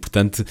 isso é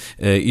importante.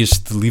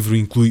 Este livro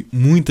inclui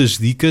muitas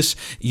dicas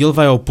e ele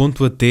vai ao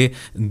ponto até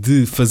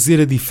de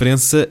fazer a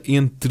diferença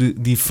entre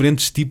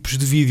diferentes tipos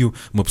de vídeo.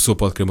 Uma pessoa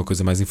pode querer uma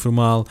coisa mais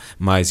informal,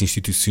 mais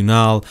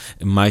institucional,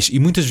 e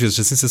muitas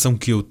vezes a sensação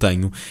que eu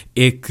tenho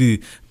é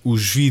que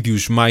os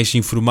vídeos mais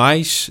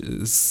informais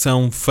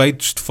são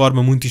feitos de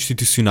forma muito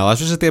institucional. Às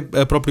vezes até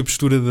a própria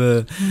postura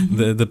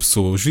da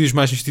pessoa. Os vídeos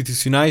mais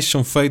institucionais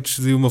são feitos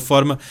de uma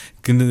forma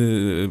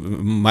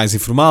mais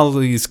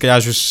informal e se calhar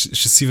às vezes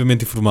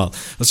excessivamente informal.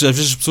 Ou seja, às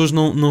vezes as pessoas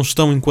não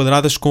estão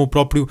enquadradas com o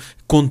próprio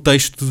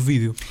contexto do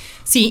vídeo.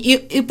 Sim,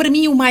 para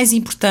mim o mais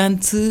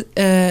importante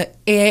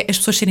é as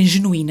pessoas serem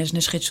genuínas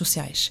nas redes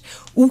sociais.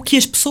 O que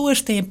as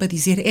pessoas têm para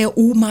dizer é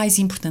o mais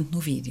importante no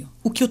vídeo.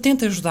 O que eu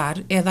tento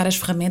ajudar é dar as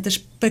ferramentas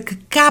para que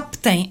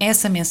captem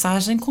essa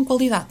mensagem com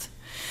qualidade.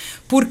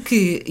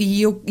 Porque,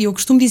 e eu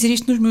costumo dizer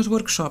isto nos meus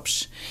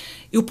workshops,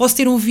 eu posso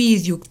ter um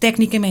vídeo que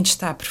tecnicamente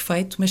está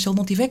perfeito, mas se ele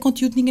não tiver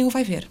conteúdo, ninguém o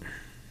vai ver.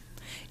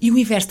 E o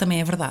inverso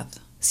também é verdade.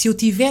 Se eu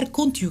tiver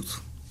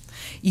conteúdo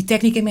e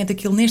tecnicamente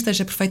aquilo nem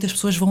esteja perfeito, as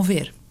pessoas vão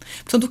ver.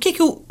 Portanto, o que é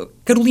que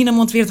Carolina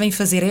Monteverde vem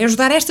fazer? É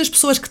ajudar estas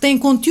pessoas que têm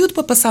conteúdo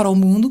para passar ao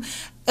mundo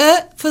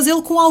a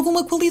fazê-lo com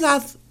alguma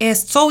qualidade. É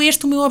só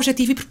este o meu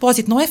objetivo e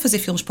propósito. Não é fazer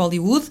filmes para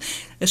Hollywood.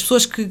 As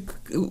pessoas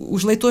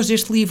os leitores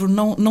deste livro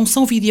não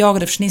são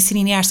videógrafos, nem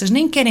cineastas,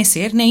 nem querem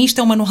ser, nem isto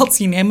é um manual de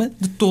cinema,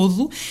 de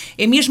todo.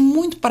 É mesmo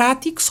muito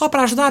prático, só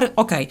para ajudar.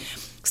 Ok,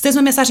 se tens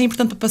uma mensagem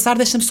importante para passar,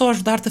 deixa-me só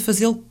ajudar-te a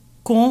fazê-lo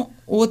com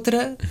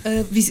outra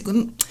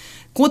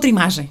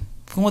imagem,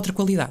 com outra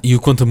qualidade. E o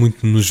que conta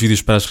muito nos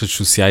vídeos para as redes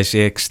sociais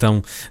é a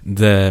questão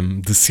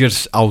de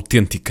seres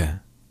autêntica.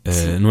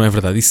 Não é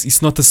verdade?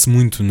 Isso nota-se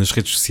muito nas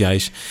redes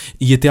sociais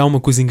e até há uma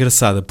coisa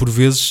engraçada. Por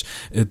vezes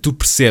tu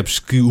percebes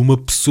que uma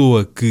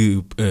pessoa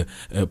que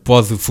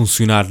pode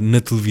funcionar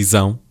na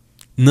televisão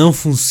não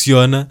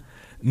funciona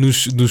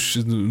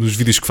nos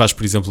vídeos que faz,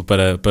 por exemplo,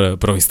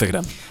 para o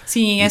Instagram.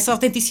 Sim, essa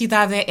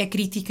autenticidade é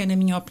crítica, na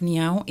minha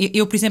opinião.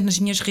 Eu, por exemplo, nas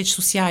minhas redes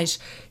sociais,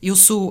 eu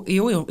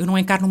não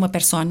encarno uma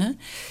persona,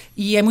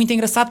 e é muito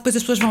engraçado, depois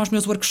as pessoas vão aos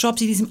meus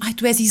workshops e dizem: ai,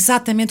 tu és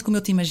exatamente como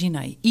eu te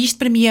imaginei. E isto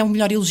para mim é o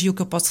melhor elogio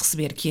que eu posso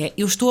receber, que é,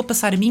 eu estou a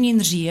passar a minha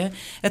energia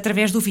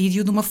através do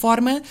vídeo de uma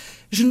forma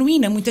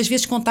genuína. Muitas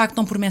vezes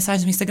contactam por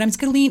mensagens no Instagram e dizem: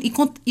 Carolina,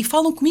 e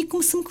falam comigo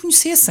como se me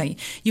conhecessem.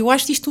 E eu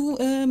acho isto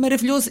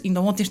maravilhoso.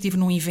 Ainda ontem estive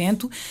num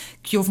evento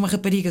que houve uma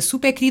rapariga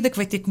super querida que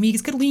veio ter comigo e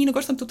disse: Carolina,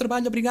 gosto tanto do teu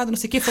trabalho, obrigada, não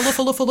sei o quê,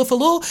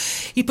 falou,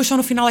 e depois só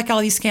no final é que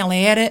ela disse quem ela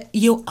era,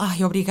 e eu,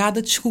 obrigada,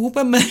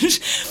 desculpa,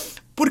 mas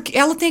porque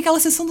ela tem aquela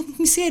sensação de me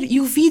conhecer, e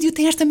o vídeo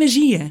tem esta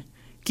magia,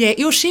 que é,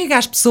 eu chego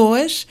às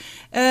pessoas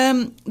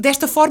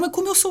desta forma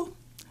como eu sou.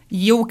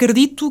 E eu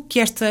acredito que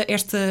este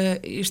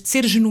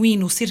ser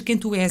genuíno, ser quem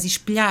tu és e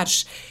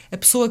espelhares a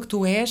pessoa que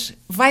tu és,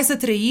 vais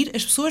atrair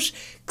as pessoas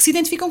que se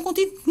identificam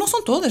contigo. Não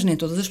são todas, nem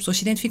todas as pessoas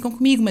se identificam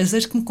comigo, mas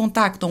as que me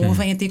contactam ou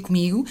vêm ter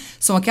comigo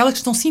são aquelas que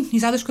estão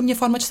sintonizadas com a minha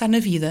forma de estar na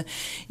vida.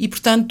 E,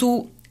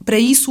 portanto, para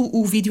isso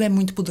o vídeo é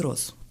muito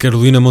poderoso.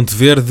 Carolina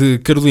Monteverde.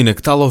 Carolina,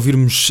 que tal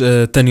ouvirmos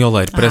Tânia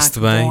Oleiro? Parece-te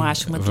bem? Bom,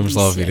 acho uma Vamos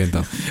delícia. lá ouvir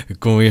então.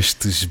 Com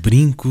estes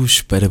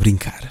brincos para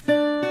brincar.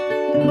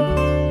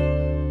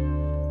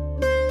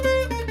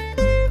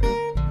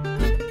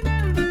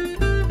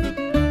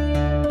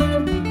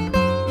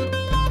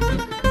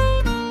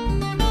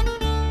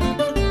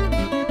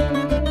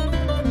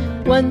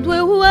 Quando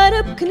eu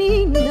era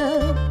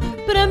pequenina,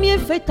 para me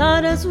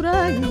enfeitar as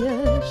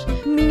orelhas,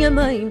 minha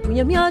mãe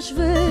punha-me às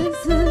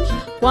vezes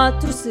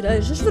 4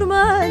 cerejas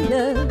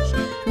vermelhas.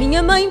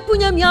 Minha mãe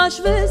punha-me às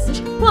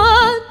vezes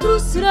 4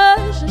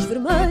 cerejas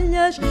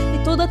vermelhas.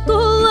 E toda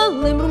tola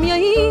lembro-me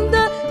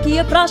ainda que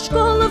ia para a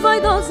escola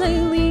vaidosa e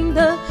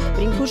linda,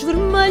 brincos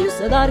vermelhos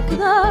a dar que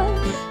dar,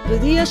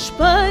 pedia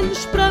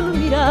espelhos para me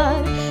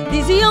mirar.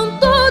 Diziam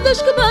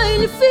todas que bem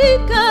lhe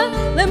fica,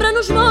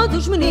 lembra-nos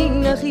modos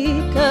menina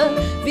rica.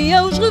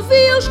 Via-os,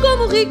 revia-os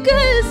como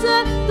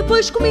riqueza,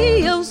 depois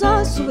comia-os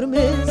à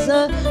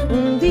sobremesa.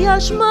 Um dia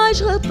as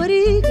mais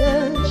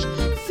raparigas,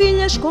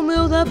 filhas como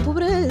eu da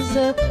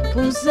pobreza,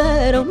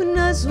 puseram-me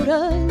nas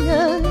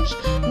orelhas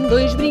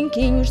 2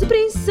 brinquinhos de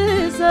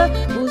princesa.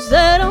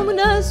 Puseram-me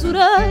nas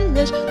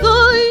orelhas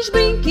 2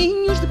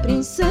 brinquinhos de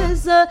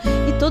princesa.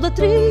 E toda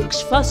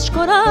trix, faces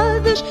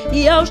coradas,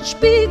 e aos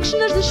despiques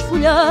nas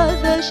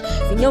desfolhadas.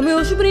 Vinham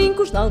meus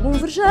brincos de algum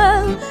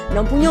vergel,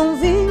 não punham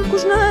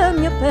vincos na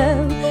minha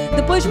pele.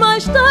 Depois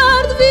mais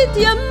tarde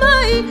vi-te e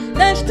amei,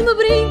 deste-me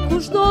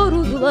brincos de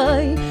ouro de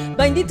lei.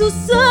 Bendito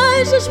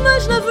sejas,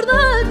 mas na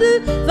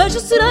verdade vejo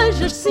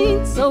cerejas,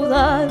 sinto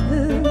saudade.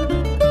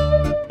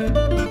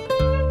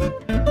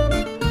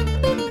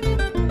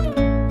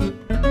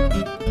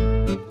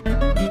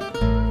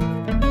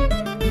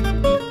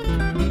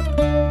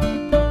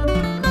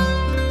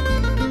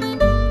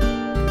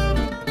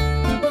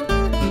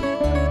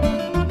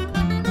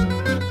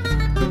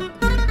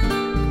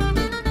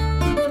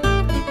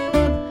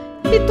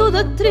 E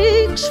toda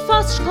trix,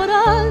 faces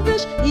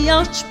coradas, e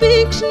aos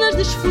despiques nas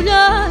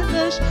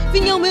desfolhadas.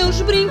 Vinham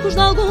meus brincos de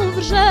algum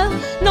vergel,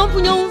 não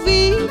punham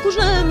vincos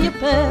na minha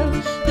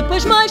pele.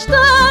 Depois mais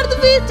tarde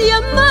vi-te e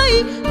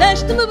amei,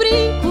 deste-me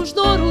brincos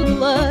de ouro de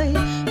lei.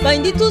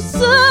 Bendito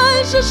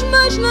sejas,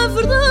 mas na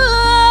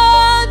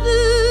verdade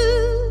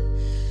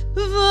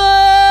vejo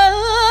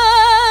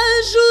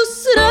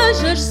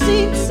cerejas,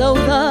 sinto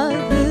saudade.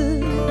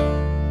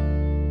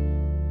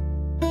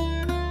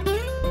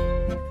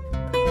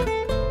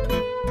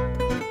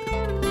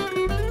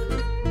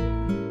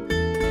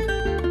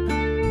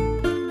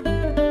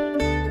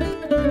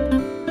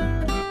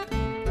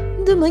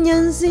 De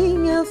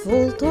manhãzinha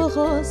voltou a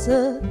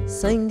Rosa,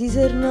 sem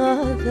dizer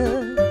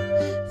nada.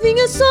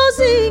 Vinha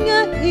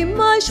sozinha e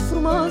mais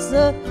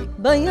formosa,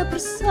 bem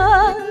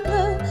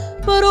apressada.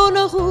 Parou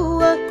na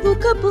rua do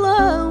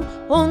Capelão,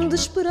 onde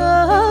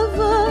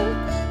esperava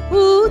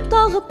o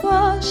tal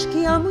rapaz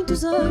que há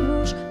muitos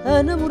anos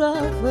a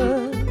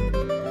namorava.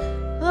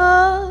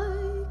 Ai,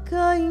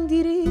 quem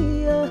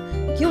diria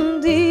que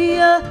um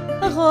dia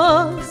a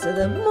Rosa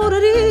da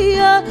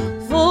Moraria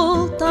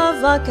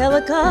voltava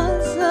àquela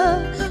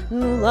casa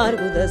no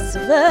Largo da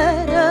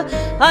Severa.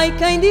 Ai,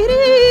 quem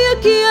diria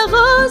que a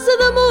Rosa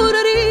da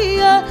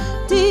Moraria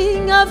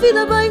tinha a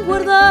vida bem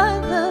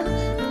guardada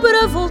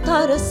para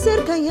voltar a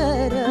ser quem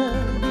era.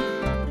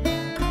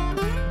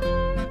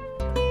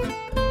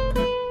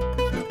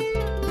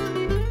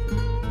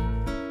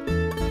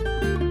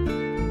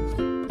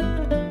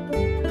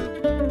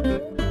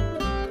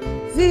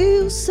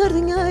 Viu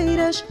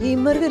sardinheiras e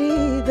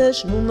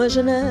margaridas numa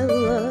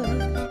janela,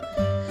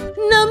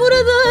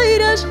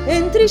 namoradeiras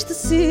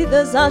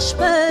entristecidas à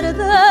espera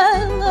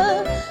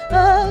dela.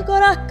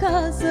 Agora a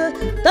casa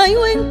tem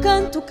o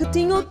encanto que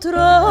tinha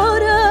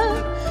outrora,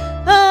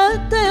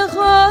 até a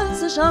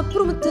Rosa já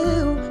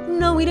prometeu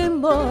não ir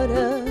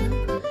embora.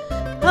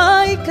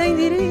 Ai, quem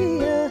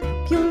diria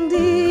que um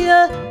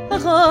dia a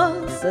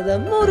Rosa da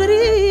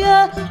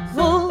Moraria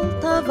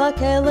voltava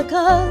àquela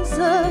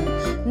casa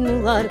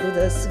no Largo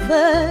da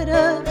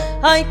Severa.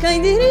 Ai,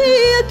 quem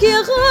diria que a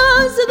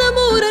Rosa da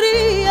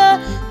Moraria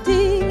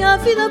tinha a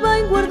vida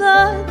bem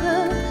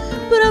guardada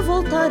para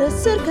voltar a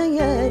ser quem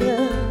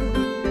era.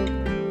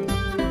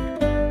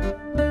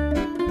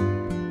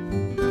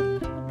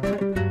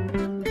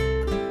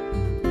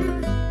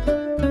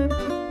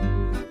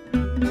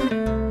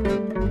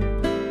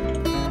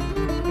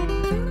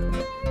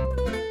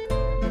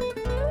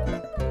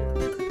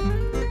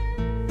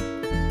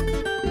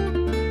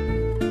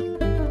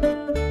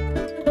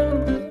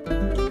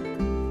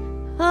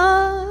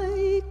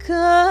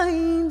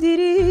 Quem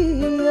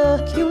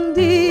diria que um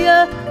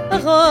dia a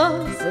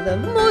Rosa da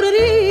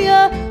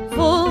Moraria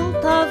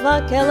voltava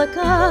àquela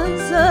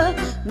casa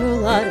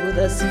no Largo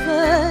da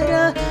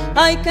Severa.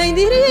 Ai, quem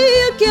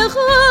diria que a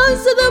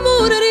Rosa da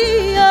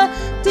Moraria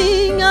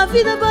tinha a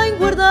vida bem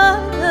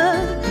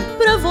guardada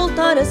para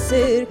voltar a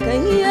ser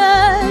quem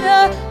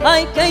era.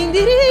 Ai, quem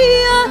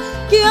diria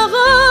que a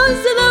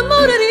Rosa da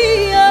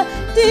Moraria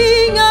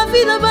tinha a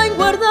vida bem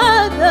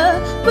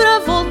guardada para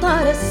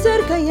voltar a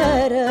ser quem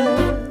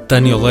era.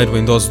 Tânia Oleiro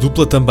em dose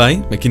dupla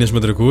também, aqui nas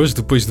Madragoas,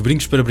 depois de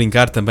Brincos para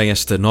Brincar, também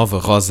esta nova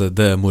Rosa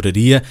da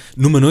Moraria,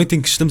 numa noite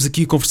em que estamos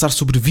aqui a conversar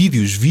sobre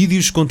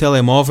vídeos com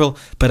telemóvel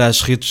para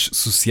as redes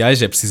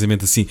sociais. É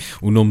precisamente assim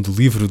o nome do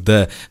livro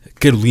da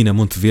Carolina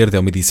Monteverde, é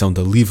uma edição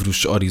da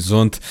Livros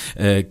Horizonte.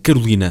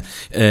 Carolina,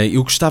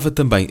 eu gostava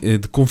também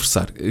de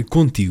conversar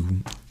contigo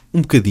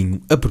um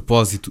bocadinho a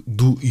propósito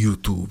do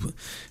YouTube.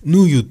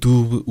 No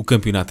YouTube o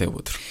campeonato é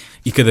outro.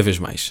 E cada vez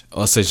mais.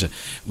 Ou seja,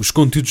 os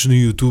conteúdos no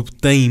YouTube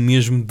têm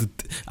mesmo de...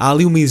 Há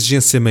ali uma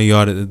exigência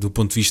maior do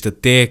ponto de vista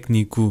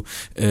técnico,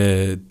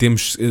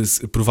 temos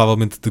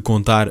provavelmente de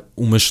contar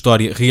uma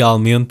história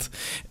realmente.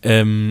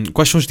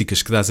 Quais são as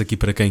dicas que dás aqui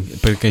para quem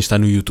está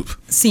no YouTube?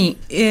 Sim,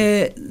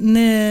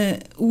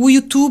 o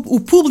YouTube, o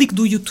público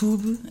do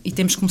YouTube, e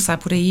temos que começar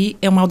por aí,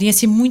 é uma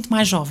audiência muito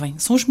mais jovem.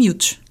 São os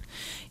miúdos.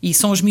 E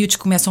são os miúdos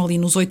que começam ali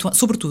nos 8 anos,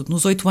 sobretudo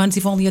nos 8 anos,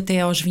 e vão ali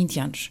até aos 20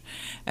 anos.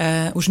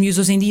 Os miúdos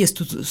hoje em dia,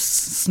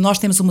 se nós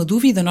temos uma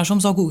dúvida, nós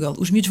vamos ao Google,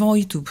 os miúdos vão ao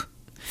YouTube.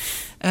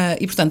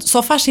 E portanto,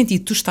 só faz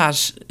sentido tu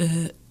estás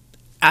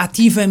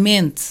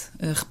ativamente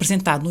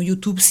representado no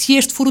YouTube se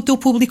este for o teu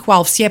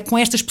público-alvo, se é com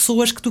estas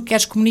pessoas que tu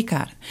queres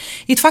comunicar.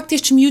 E de facto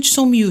estes miúdos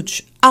são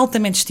miúdos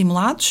altamente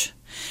estimulados,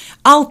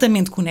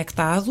 altamente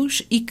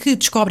conectados e que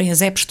descobrem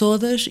as apps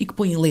todas e que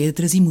põem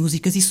letras e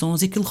músicas e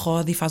sons e aquilo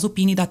roda e faz o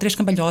pino e dá 3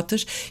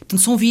 cambalhotas.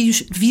 Portanto, são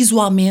vídeos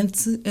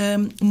visualmente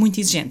muito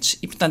exigentes.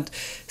 E, portanto,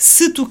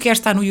 se tu queres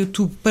estar no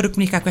YouTube para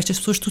comunicar com estas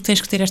pessoas, tu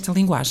tens que ter esta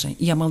linguagem.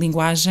 E é uma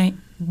linguagem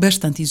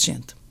bastante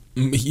exigente.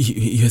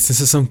 E a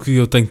sensação que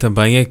eu tenho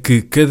também é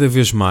que cada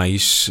vez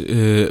mais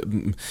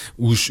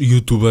os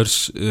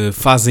youtubers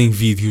fazem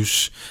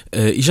vídeos,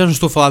 e já não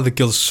estou a falar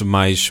daqueles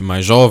mais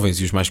jovens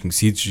e os mais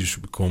conhecidos,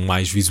 com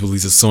mais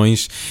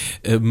visualizações,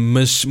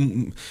 mas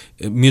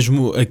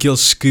mesmo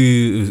aqueles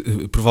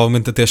que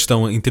provavelmente até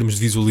estão em termos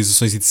de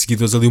visualizações e de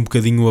seguidores ali um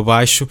bocadinho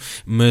abaixo,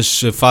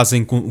 mas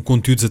fazem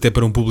conteúdos até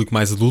para um público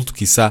mais adulto,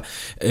 quiçá,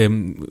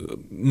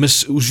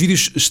 mas os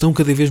vídeos estão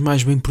cada vez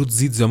mais bem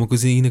produzidos, é uma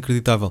coisa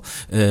inacreditável.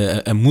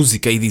 A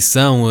música, a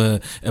edição,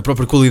 a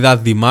própria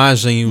qualidade de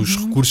imagem, os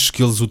recursos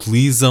que eles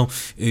utilizam,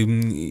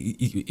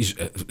 e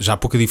já há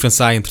pouca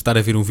diferença há entre estar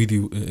a ver um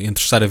vídeo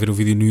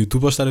no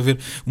YouTube ou estar a ver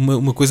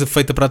uma coisa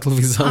feita para a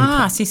televisão.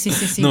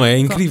 Sim. Não é? É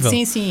incrível.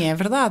 Sim, é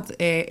verdade.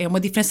 É uma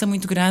diferença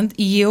muito grande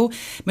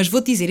mas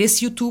vou-te dizer, esses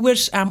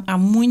youtubers, há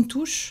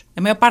muitos,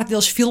 a maior parte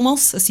deles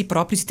filmam-se a si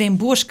próprios e têm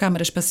boas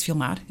câmaras para se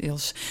filmar.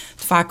 Eles,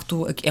 de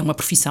facto, é uma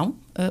profissão,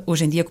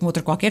 hoje em dia como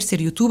outra qualquer,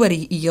 ser youtuber,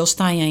 e eles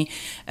têm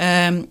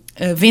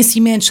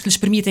vencimentos que lhes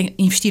permitem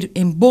investir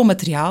em bom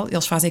material,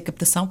 eles fazem a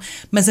captação,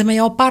 mas a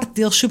maior parte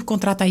deles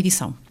subcontrata a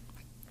edição.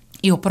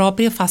 Eu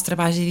própria faço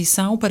trabalhos de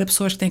edição para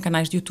pessoas que têm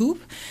canais de YouTube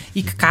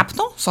e que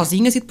captam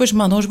sozinhas e depois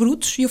mandam os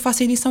brutos e eu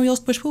faço a edição e eles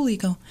depois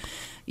publicam.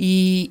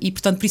 E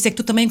portanto, por isso é que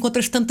tu também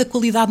encontras tanta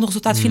qualidade no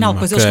resultado final,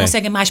 pois eles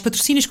conseguem mais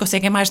patrocínios,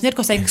 conseguem mais dinheiro,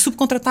 conseguem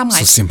subcontratar mais.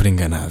 Sou sempre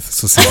enganado.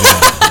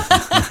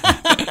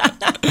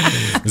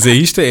 Mas é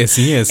isto, é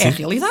assim. É a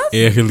realidade.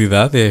 É a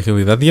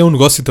realidade. E é um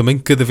negócio também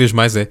que cada vez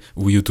mais é.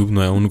 O YouTube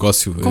não é um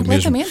negócio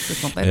completamente.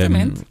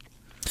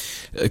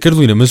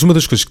 Carolina, mas uma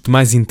das coisas que te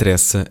mais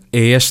interessa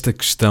é esta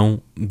questão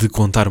de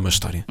contar uma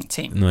história.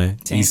 Sim. Não é?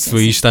 Sim, Isso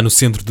aí está no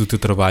centro do teu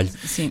trabalho.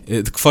 Sim.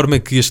 De que forma é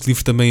que este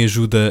livro também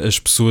ajuda as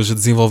pessoas a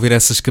desenvolver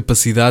essas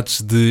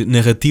capacidades de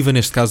narrativa,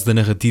 neste caso da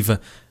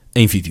narrativa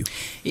em vídeo?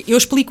 Eu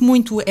explico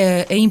muito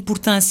a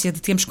importância de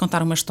termos que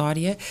contar uma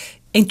história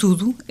em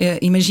tudo.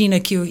 Imagina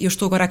que eu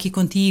estou agora aqui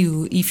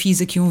contigo e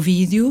fiz aqui um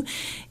vídeo.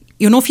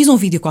 Eu não fiz um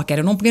vídeo qualquer,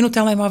 eu não peguei no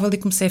telemóvel e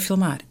comecei a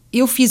filmar.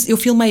 Eu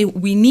filmei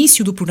o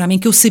início do programa em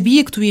que eu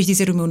sabia que tu ias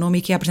dizer o meu nome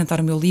e que ia apresentar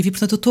o meu livro, e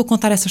portanto eu estou a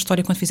contar essa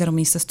história quando fizer uma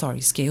Insta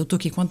Stories, que é eu estou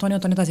aqui com o António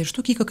está a dizer,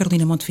 estou aqui com a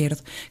Carolina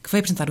Monteverde, que vai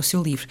apresentar o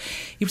seu livro.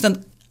 E portanto,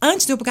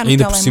 antes de eu pegar no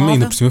telemóvel...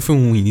 Ainda por cima foi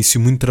um início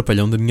muito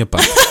trapalhão da minha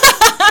parte.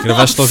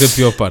 Gravaste logo a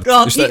pior parte.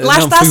 Pronto, lá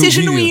está a ser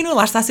genuíno.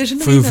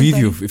 Foi o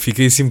vídeo,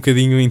 fiquei assim um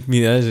bocadinho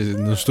intimidado,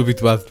 não estou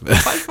habituado.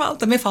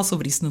 Também falo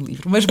sobre isso no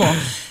livro. Mas bom,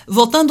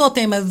 voltando ao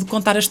tema de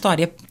contar a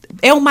história,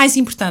 é o mais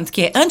importante,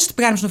 que é, antes de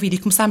pegarmos no vídeo e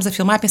começarmos a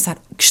filmar, pensar,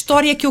 que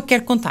história é que eu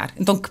quero contar?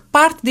 Então, que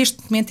parte deste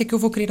momento é que eu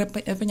vou querer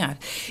apanhar?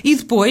 E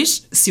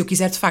depois, se eu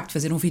quiser de facto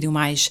fazer um vídeo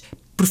mais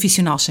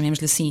profissional,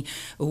 chamemos-lhe assim,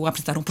 ou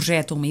apresentar um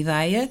projeto ou uma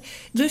ideia,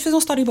 devemos fazer um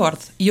storyboard.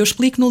 E eu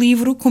explico no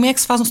livro como é que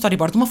se faz um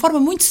storyboard. De uma forma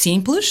muito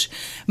simples,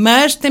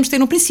 mas temos de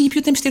ter um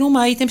princípio, temos de ter um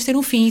meio, temos de ter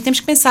um fim, e temos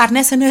que pensar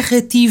nessa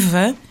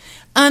narrativa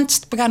antes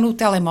de pegar no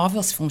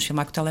telemóvel, se formos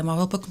filmar com o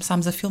telemóvel, para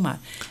começarmos a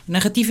filmar. A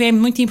narrativa é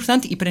muito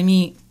importante e para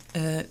mim,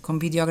 como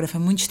videógrafa,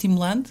 muito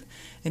estimulante.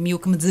 A mim o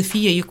que me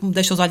desafia e o que me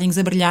deixa os olhinhos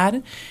a brilhar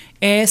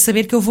é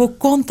saber que eu vou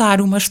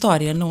contar uma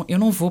história. Eu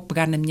não vou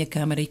pegar na minha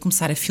câmara e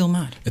começar a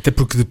filmar. Até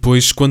porque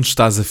depois, quando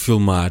estás a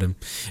filmar,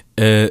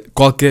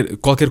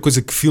 qualquer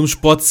coisa que filmes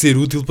pode ser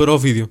útil para o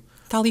vídeo.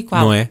 Tal e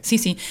qual. Não é?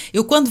 Sim.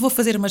 Eu quando vou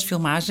fazer umas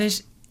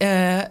filmagens,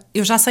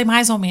 eu já sei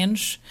mais ou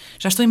menos,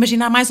 já estou a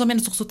imaginar mais ou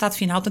menos o resultado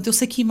final, portanto eu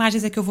sei que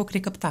imagens é que eu vou querer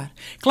captar.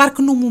 Claro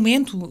que no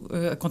momento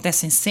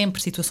acontecem sempre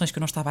situações que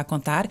eu não estava a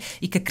contar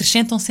e que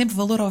acrescentam sempre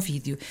valor ao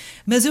vídeo,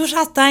 mas eu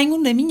já tenho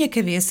na minha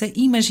cabeça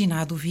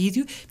imaginado o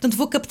vídeo, portanto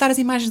vou captar as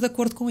imagens de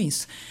acordo com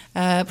isso.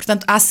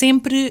 Portanto há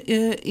sempre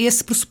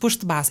esse pressuposto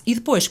de base e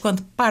depois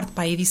quando parto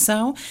para a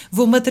edição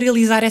vou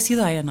materializar essa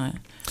ideia, não é?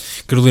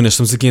 Carolina,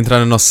 estamos aqui a entrar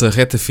na nossa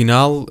reta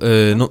final.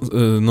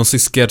 Não sei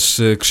se queres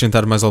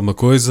acrescentar mais alguma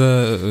coisa.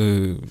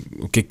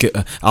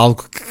 Há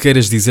algo que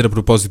queiras dizer a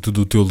propósito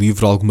do teu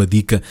livro? Alguma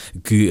dica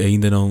que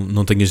ainda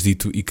não tenhas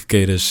dito e que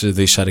queiras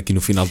deixar aqui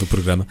no final do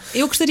programa?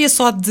 Eu gostaria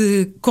só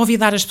de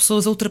convidar as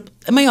pessoas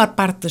a maior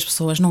parte das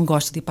pessoas não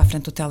gosta de ir para a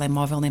frente do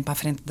telemóvel nem para a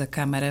frente da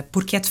câmara,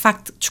 porque é de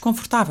facto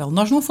desconfortável.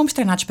 Nós não fomos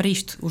treinados para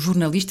isto. Os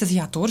jornalistas e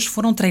atores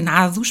foram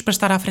treinados para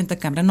estar à frente da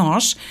câmara.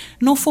 Nós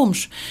não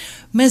fomos.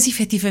 Mas,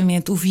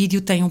 efetivamente, o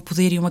vídeo tem um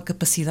poder e uma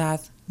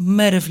capacidade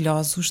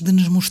maravilhosos de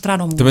nos mostrar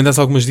o mundo. Também dás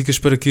algumas dicas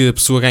para que a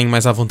pessoa ganhe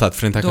mais à vontade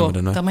frente à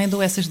câmara, não é? Também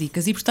dou essas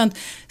dicas. E, portanto,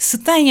 se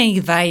têm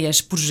ideias,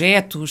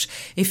 projetos,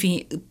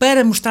 enfim,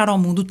 para mostrar ao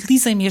mundo,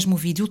 utilizem mesmo o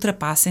vídeo,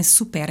 ultrapassem-se,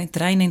 superem,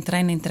 treinem,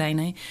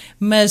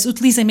 mas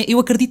utilizem, eu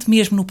acredito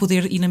mesmo no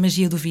poder e na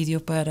magia do vídeo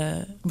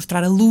para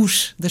mostrar a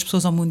luz das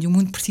pessoas ao mundo, e o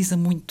mundo precisa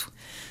muito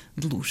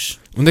de luz.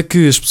 Onde é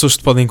que as pessoas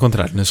te podem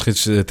encontrar? Nas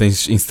redes?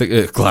 Tens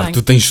claro, Tenho.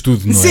 tu tens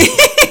tudo, não é? Sim.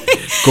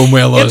 Como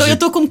é lógico. Eu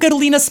estou como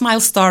Carolina Smile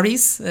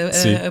Stories,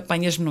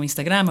 apanhas-me no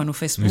Instagram ou no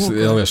Facebook.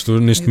 Aliás, estou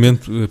neste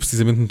momento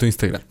precisamente no teu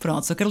Instagram.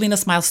 Pronto, sou Carolina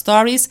Smile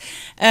Stories.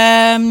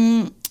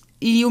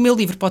 E o meu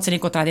livro pode ser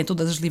encontrado em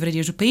todas as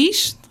livrarias do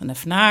país, na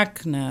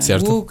FNAC, na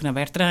UC, na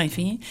Bertrand,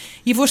 enfim.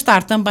 E vou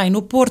estar também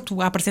no Porto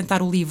a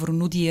apresentar o livro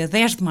no dia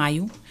 10 de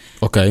maio,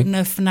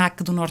 na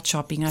FNAC do Norte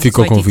Shopping, às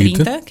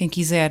 18h30. Quem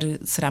quiser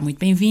será muito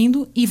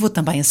bem-vindo. E vou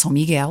também a São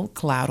Miguel,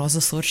 claro, aos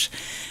Açores,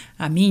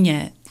 à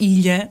minha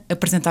ilha,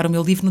 apresentar o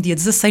meu livro no dia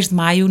 16 de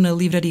maio, na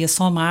livraria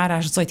Somar,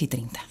 às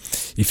 18h30.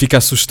 E fica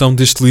a sugestão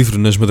deste livro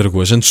nas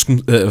Madragoas. Antes,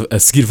 a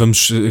seguir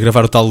vamos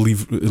gravar o tal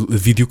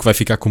vídeo que vai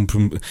ficar como...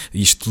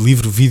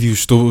 vídeo,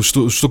 estou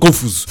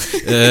confuso.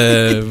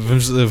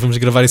 Vamos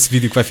gravar esse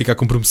vídeo que vai ficar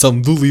com promoção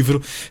do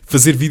livro.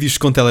 Fazer vídeos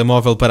com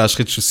telemóvel para as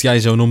redes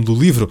sociais é o nome do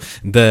livro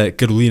da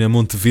Carolina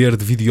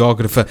Monteverde,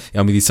 videógrafa.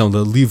 É uma edição da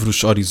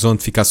Livros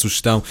Horizonte. Fica a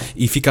sugestão.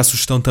 E fica a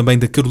sugestão também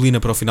da Carolina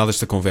para o final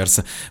desta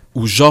conversa.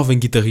 O jovem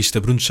guitarrista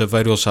Bruno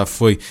Chaveiro, ele já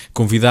foi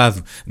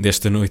convidado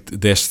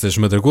destas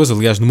Madragoas,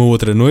 aliás, numa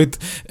outra noite.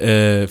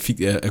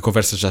 A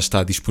conversa já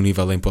está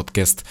disponível em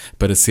podcast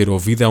para ser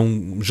ouvida. É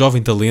um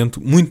jovem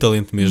talento, muito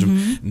talento mesmo,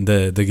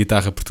 da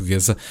guitarra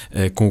portuguesa,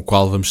 com o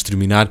qual vamos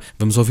terminar.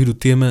 Vamos ouvir o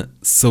tema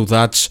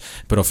Saudades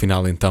para o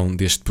final então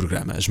deste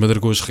programa. As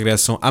Madragoas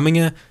regressam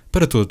amanhã.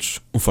 Para todos,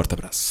 um forte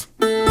abraço.